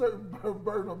 there's a certain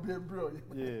burden on being brilliant.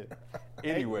 Yeah.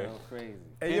 Anyway. That's crazy.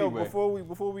 Hey, yo, Anyway.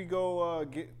 before we go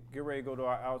get ready to go to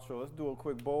our outro, let's do a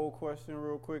quick bowl question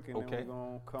real quick, and Okay. then we're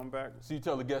gonna come back. So you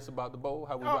tell the guests about the bowl,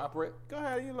 how we Oh, operate? Go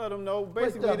ahead, you let them know. Break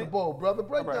Basically, down the ball, brother.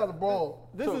 Break All right. down the ball.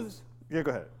 this So- is. Yeah,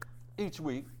 go ahead. Each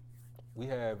week, we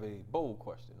have a bowl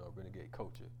question on Renegade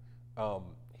Culture.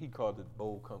 He called it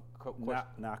bowl question.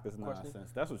 Knock is question.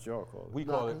 nonsense. That's what y'all call it. We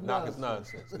Knock call is it knock is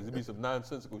nonsense. nonsense because there be some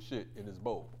nonsensical shit in this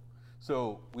bowl.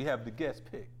 So we have the guest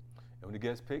pick. And when the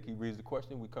guest pick, he reads the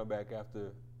question, we come back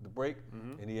after the break,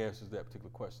 and he answers that particular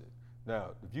question.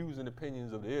 Now, the views and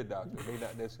opinions of the ear doctor may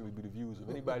not necessarily be the views of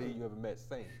anybody you ever met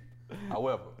sane.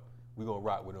 However, we're going to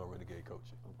rock with it on Renegade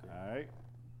Culture. All right.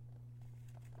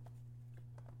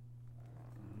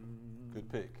 Good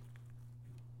pick.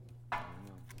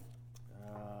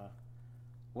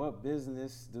 What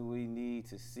business do we need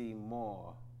to see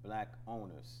more black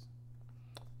owners?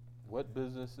 What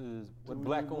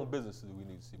black-owned businesses do we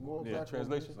need to see more? More black-owned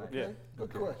Translation? businesses, Yeah. okay.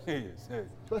 Good question. Yes.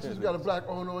 Especially if you got a black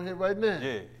owner on here right now.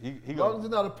 Yeah. He As long as gonna, it's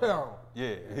not apparel.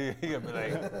 yeah. He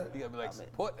gotta be like,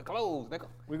 support the clothes, nigga.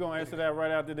 We're going to answer that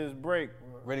right after this break.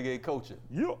 Renegade culture.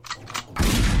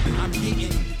 I'm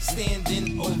getting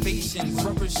standing ovations,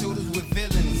 rubbing shoulders with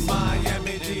villains.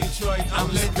 Miami, Detroit, I'm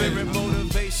spirit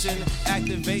motivation,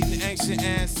 activating ancient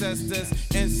ancestors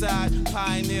inside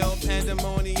pioneer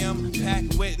pandemonium,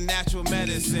 packed with natural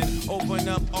medicine. Open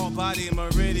up all body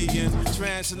meridians,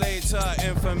 translate to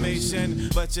information,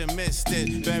 but you missed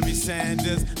it. Barry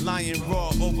Sanders, lying raw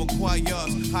over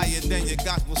choirs, higher than your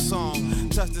gospel song.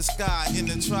 Touch the sky in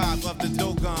the tribe of the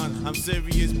Dogon. I'm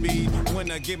serious B when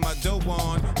I get my dough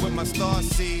on with my star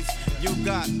seeds. You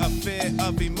got a fear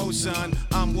of emotion.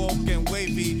 I'm walking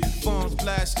wavy, phones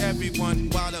flash everyone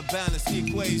while the balance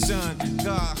equation.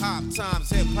 God hop times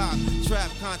hip hop, trap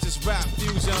conscious rap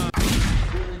fusion.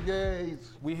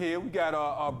 Renegades. We here. We got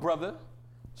our brother,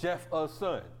 Jeff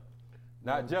Son.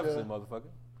 Not Jefferson, Jeff. motherfucker.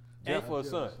 Jeff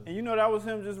Son. And you know that was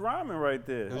him just rhyming right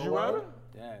there. Is you rhyming?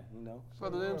 Yeah, you know.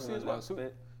 Brother the MC as well.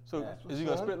 Spit. So Yeah. is he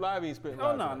gonna spit live? He ain't spitting Oh,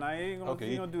 live. no, tonight? no, he ain't gonna, Okay,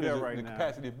 he gonna do he's that in right the now.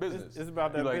 capacity of business. It's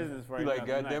about that He like, business right he now. like,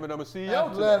 God damn it, I'm a CEO.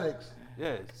 Athletics.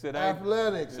 Yeah, he said I ain't,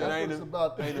 Athletics. said I That's ain't what it's a,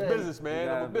 about I ain't a today. businessman. We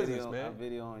got I'm a businessman. A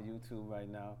video on YouTube right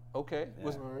now. Okay,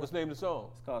 what's the name of the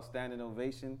song? It's called Standing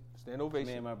Ovation. Stand Me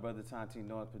Ovation. and my brother Tonti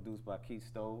North, produced by Keith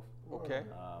Stove. Okay.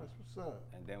 That's what's up.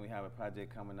 And then we have a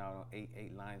project coming out on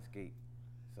 8 Lionsgate.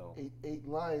 So 8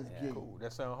 Lions Yeah. Gate. Cool.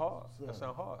 That sound hard. That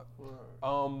sound hard.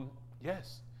 Word.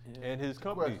 Yes. And his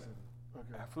company, Question.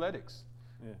 Okay. Athletics.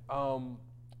 Yeah.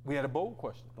 We had a bold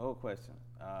question. bold question.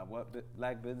 What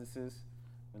black businesses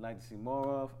would like to see more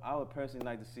of? I would personally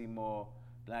like to see more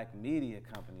black media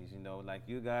companies, you know, like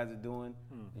you guys are doing,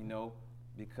 you know,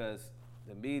 because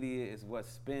the media is what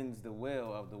spins the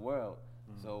wheel of the world.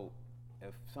 So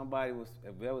if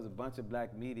there was a bunch of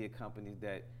black media companies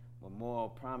that were more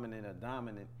prominent or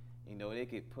dominant, you know, they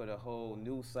could put a whole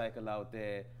news cycle out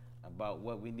there about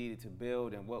what we needed to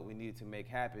build and what we needed to make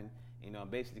happen, you know,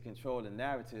 and basically control the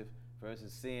narrative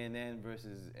versus CNN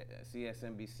versus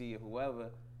CSNBC or whoever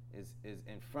is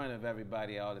in front of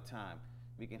everybody all the time.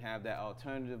 We can have that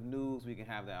alternative news, we can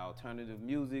have that alternative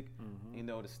music, you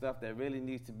know, the stuff that really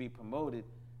needs to be promoted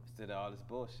instead of all this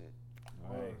bullshit.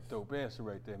 Right. Dope answer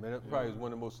right there, man. That probably is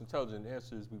one of the most intelligent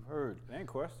answers we've heard Ain't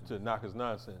question. to knockers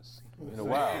nonsense in a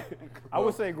while. I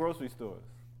would say grocery stores.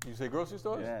 You say grocery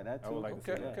stores? Yeah, that too. I would like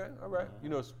to Okay, see that. okay, all right. You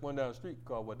know, it's one down the street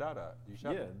called Wadada. You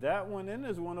shop Yeah, it? that one, and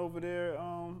there's one over there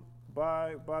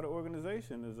by the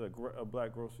organization. There's a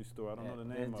black grocery store. I don't know the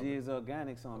name of it. G's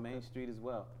Organics on Main Street as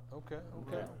well. Okay.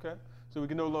 So we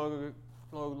can no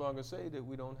longer say that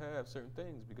we don't have certain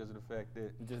things because of the fact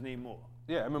that, You just need more.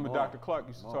 yeah, I remember More. Dr. Clark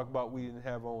used to More. talk about we didn't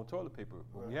have our own toilet paper,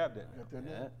 but we have that now. Got that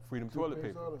Yeah. now? Freedom Toilet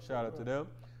Toothpaste, Paper. all that Shout out shit, to them.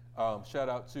 Shout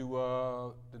out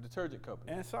to the detergent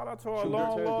company. And shout out to our True long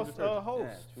detergent, lost detergent. host,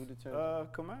 Yeah, True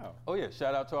Detergent. Kamal. Oh yeah,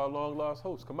 shout out to our long lost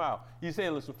host, Kamal. He's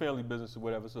handling some family business or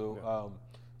whatever, so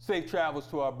safe travels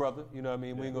to our brother. You know what I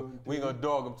mean? We ain't gonna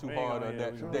dog him too We ain't hard gonna, on yeah,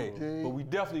 that we today. gonna. But we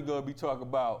definitely gonna be talking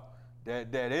about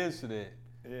that incident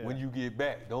Yeah. when you get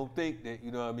back. Don't think that,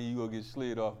 you know what I mean, you gonna get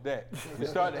slid off that. You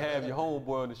start to have your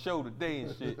homeboy on the show today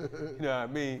and shit. You know what I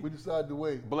mean? We decided to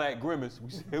wait. Black Grimace. We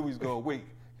said we was gonna wait.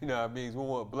 You know what I mean? We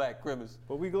want Black Grimace.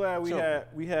 But we glad Sure.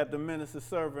 we had the minister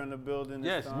server in the building.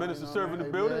 Yes, this time, minister you know server in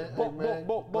what the I mean? building. Man, Boom, man,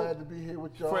 boom, boom, glad boom. to be here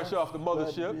with y'all. Fresh off the Glad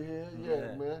to mothership. be here. Yeah, Yeah.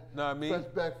 man. Know what I mean? Fresh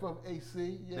back from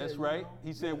AC. Yeah, That's you right. know?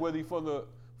 He said whether he from the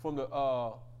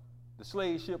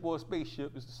slave ship or a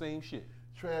spaceship, it's the same shit.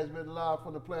 Transmitting live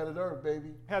from the planet Earth,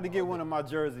 baby. Had to get one of my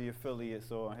Jersey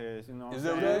affiliates on here. You know what Is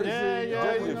I'm that what saying? it is? Yeah,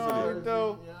 Jersey you know affiliate. what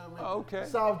though. Yeah, I mean, Oh, okay.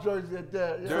 South Jersey at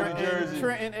that. Dirty Jersey.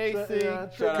 Trenton AC. Shout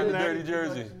out to Connect- Dirty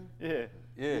Jersey. Yeah.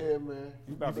 Yeah. Yeah, man.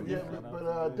 about to Yeah, get but, that but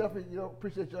out. definitely,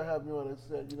 appreciate y'all having me on and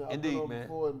said, I've Indeed, been on man.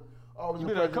 before and always You've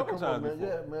a been on a pleasure to couple come on, times man.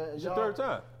 before. Yeah, man. It's Y'all- your third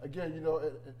time. Again,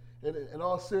 in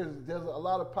all seriousness, there's a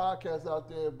lot of podcasts out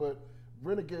there, but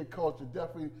Renegade Culture,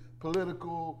 definitely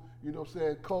political,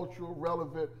 cultural,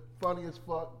 relevant, funny as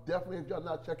fuck. Definitely, if y'all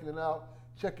not checking it out,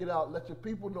 check it out. Let your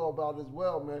people know about it as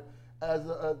well, man. As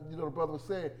the brother was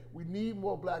saying, we need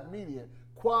more black media,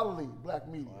 quality black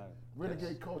media. Right.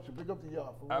 Renegade Culture, big up to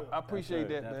y'all. For I real. appreciate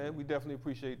That's that, right. man. We definitely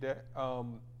appreciate that.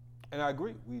 And I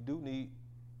agree. We do need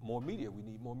more media. We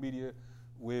need more media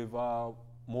with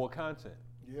more content.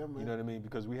 Yeah, man. You know what I mean?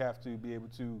 Because we have to be able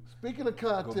to Speaking of go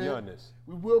content, beyond this.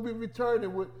 we will be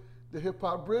returning with the Hip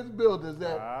Hop Bridge Builders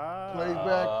at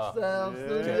Playback Sound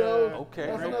Studios. Okay,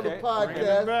 That's okay. another Bringing it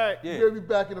podcast. back. Yeah. We're gonna be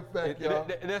back in effect, y'all.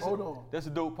 That's Hold on. That's a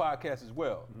dope podcast as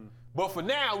well. But for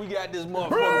now, we got this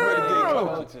motherfucker Renegade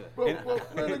Culture.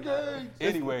 Renegades.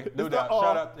 Anyway, no It's doubt. the R,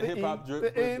 Shout out to the Hip Hop E,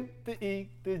 Drip. The N, the E,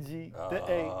 the G, the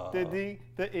A, the D,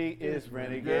 the E is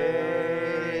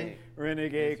Renegade.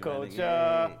 Renegade It's culture.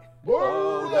 Renegade.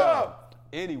 Word up.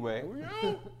 Anyway,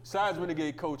 besides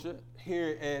Renegade Culture,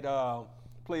 here at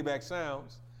Playback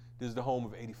Sounds, this is the home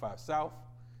of 85 South.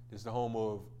 This is the home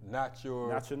of Not Your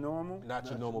Normal.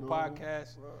 Normal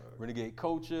podcast, Renegade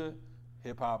Culture,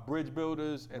 Hip Hop Bridge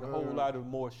Builders, and a whole lot of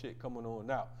more shit coming on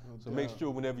now. So make sure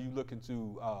whenever you're looking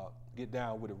to get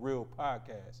down with a real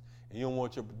podcast, and you don't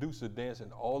want your producer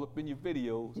dancing all up in your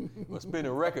videos or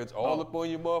spinning records all up on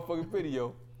your motherfucking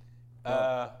video.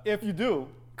 If you do,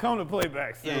 come to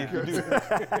Playback Yeah, Sound. you can do.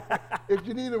 If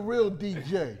you need a real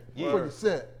DJ for your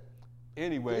set,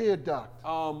 Anyway, ear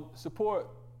doctor. support.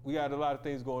 We got a lot of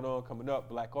things going on coming up.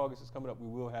 Black August is coming up. We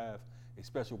will have a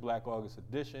special Black August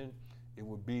edition. It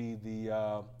would be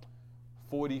the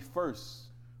 41st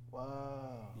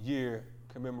year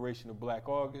commemoration of Black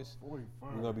August. 41st.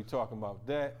 We're gonna be talking about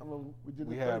that. We did the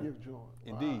We have 30th joint.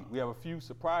 indeed. Wow. We have a few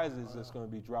surprises that's gonna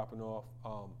be dropping off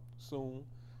soon.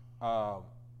 I'm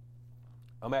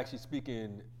actually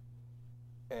speaking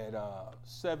at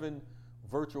 7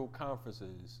 virtual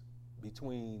conferences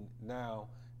between now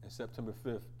and September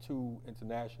 5th, 2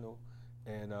 international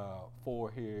and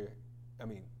 5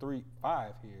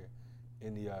 here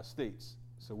in the States.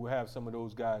 So we'll have some of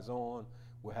those guys on.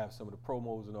 We'll have some of the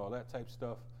promos and all that type of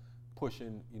stuff,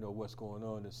 pushing, what's going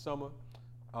on this summer.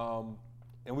 And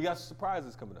we got some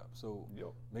surprises coming up. So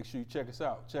make sure you check us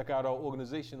out. Check out our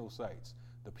organizational sites,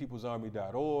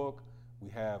 thepeoplesarmy.org. We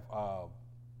have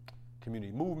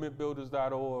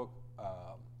communitymovementbuilders.org,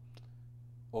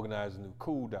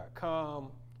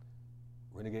 organizingnewcool.com,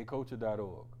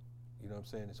 renegadeculture.org. You know what I'm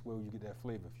saying? It's where you get that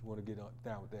flavor. If you want to get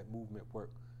down with that movement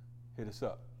work, hit us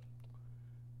up.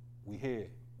 We here,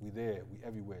 we there, we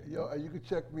everywhere. Yo, and you can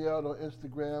check me out on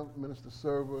Instagram, Minister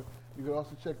Server. You can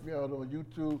also check me out on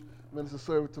YouTube, Minister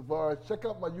Server Tavares. Check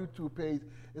out my YouTube page.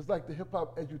 It's like the Hip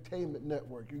Hop Edutainment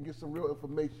Network. You can get some real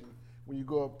information when you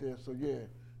go up there. So yeah,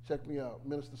 check me out,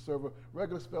 Minister Server.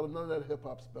 Regular spelling, none of that hip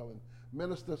hop spelling.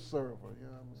 Minister Server. You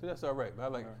know what I mean? See, that's all right, man. I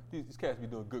like these cats be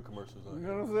doing good commercials on You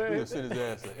here. know what I'm saying? We'll send his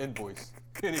ass an invoice.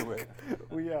 Anyway,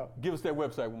 We out. give us that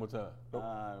website one more time. The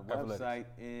Athletics. website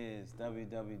is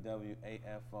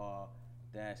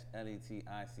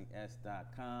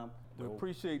www.afr-letics.com. We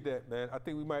appreciate that, man. I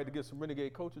think we might have to get some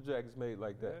Renegade Culture jackets made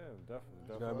like that. Definitely.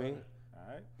 You know what I mean? All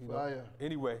right. You know? Fire.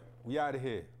 Anyway, we out of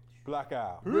here. Block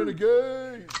out.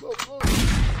 Renegade. Look.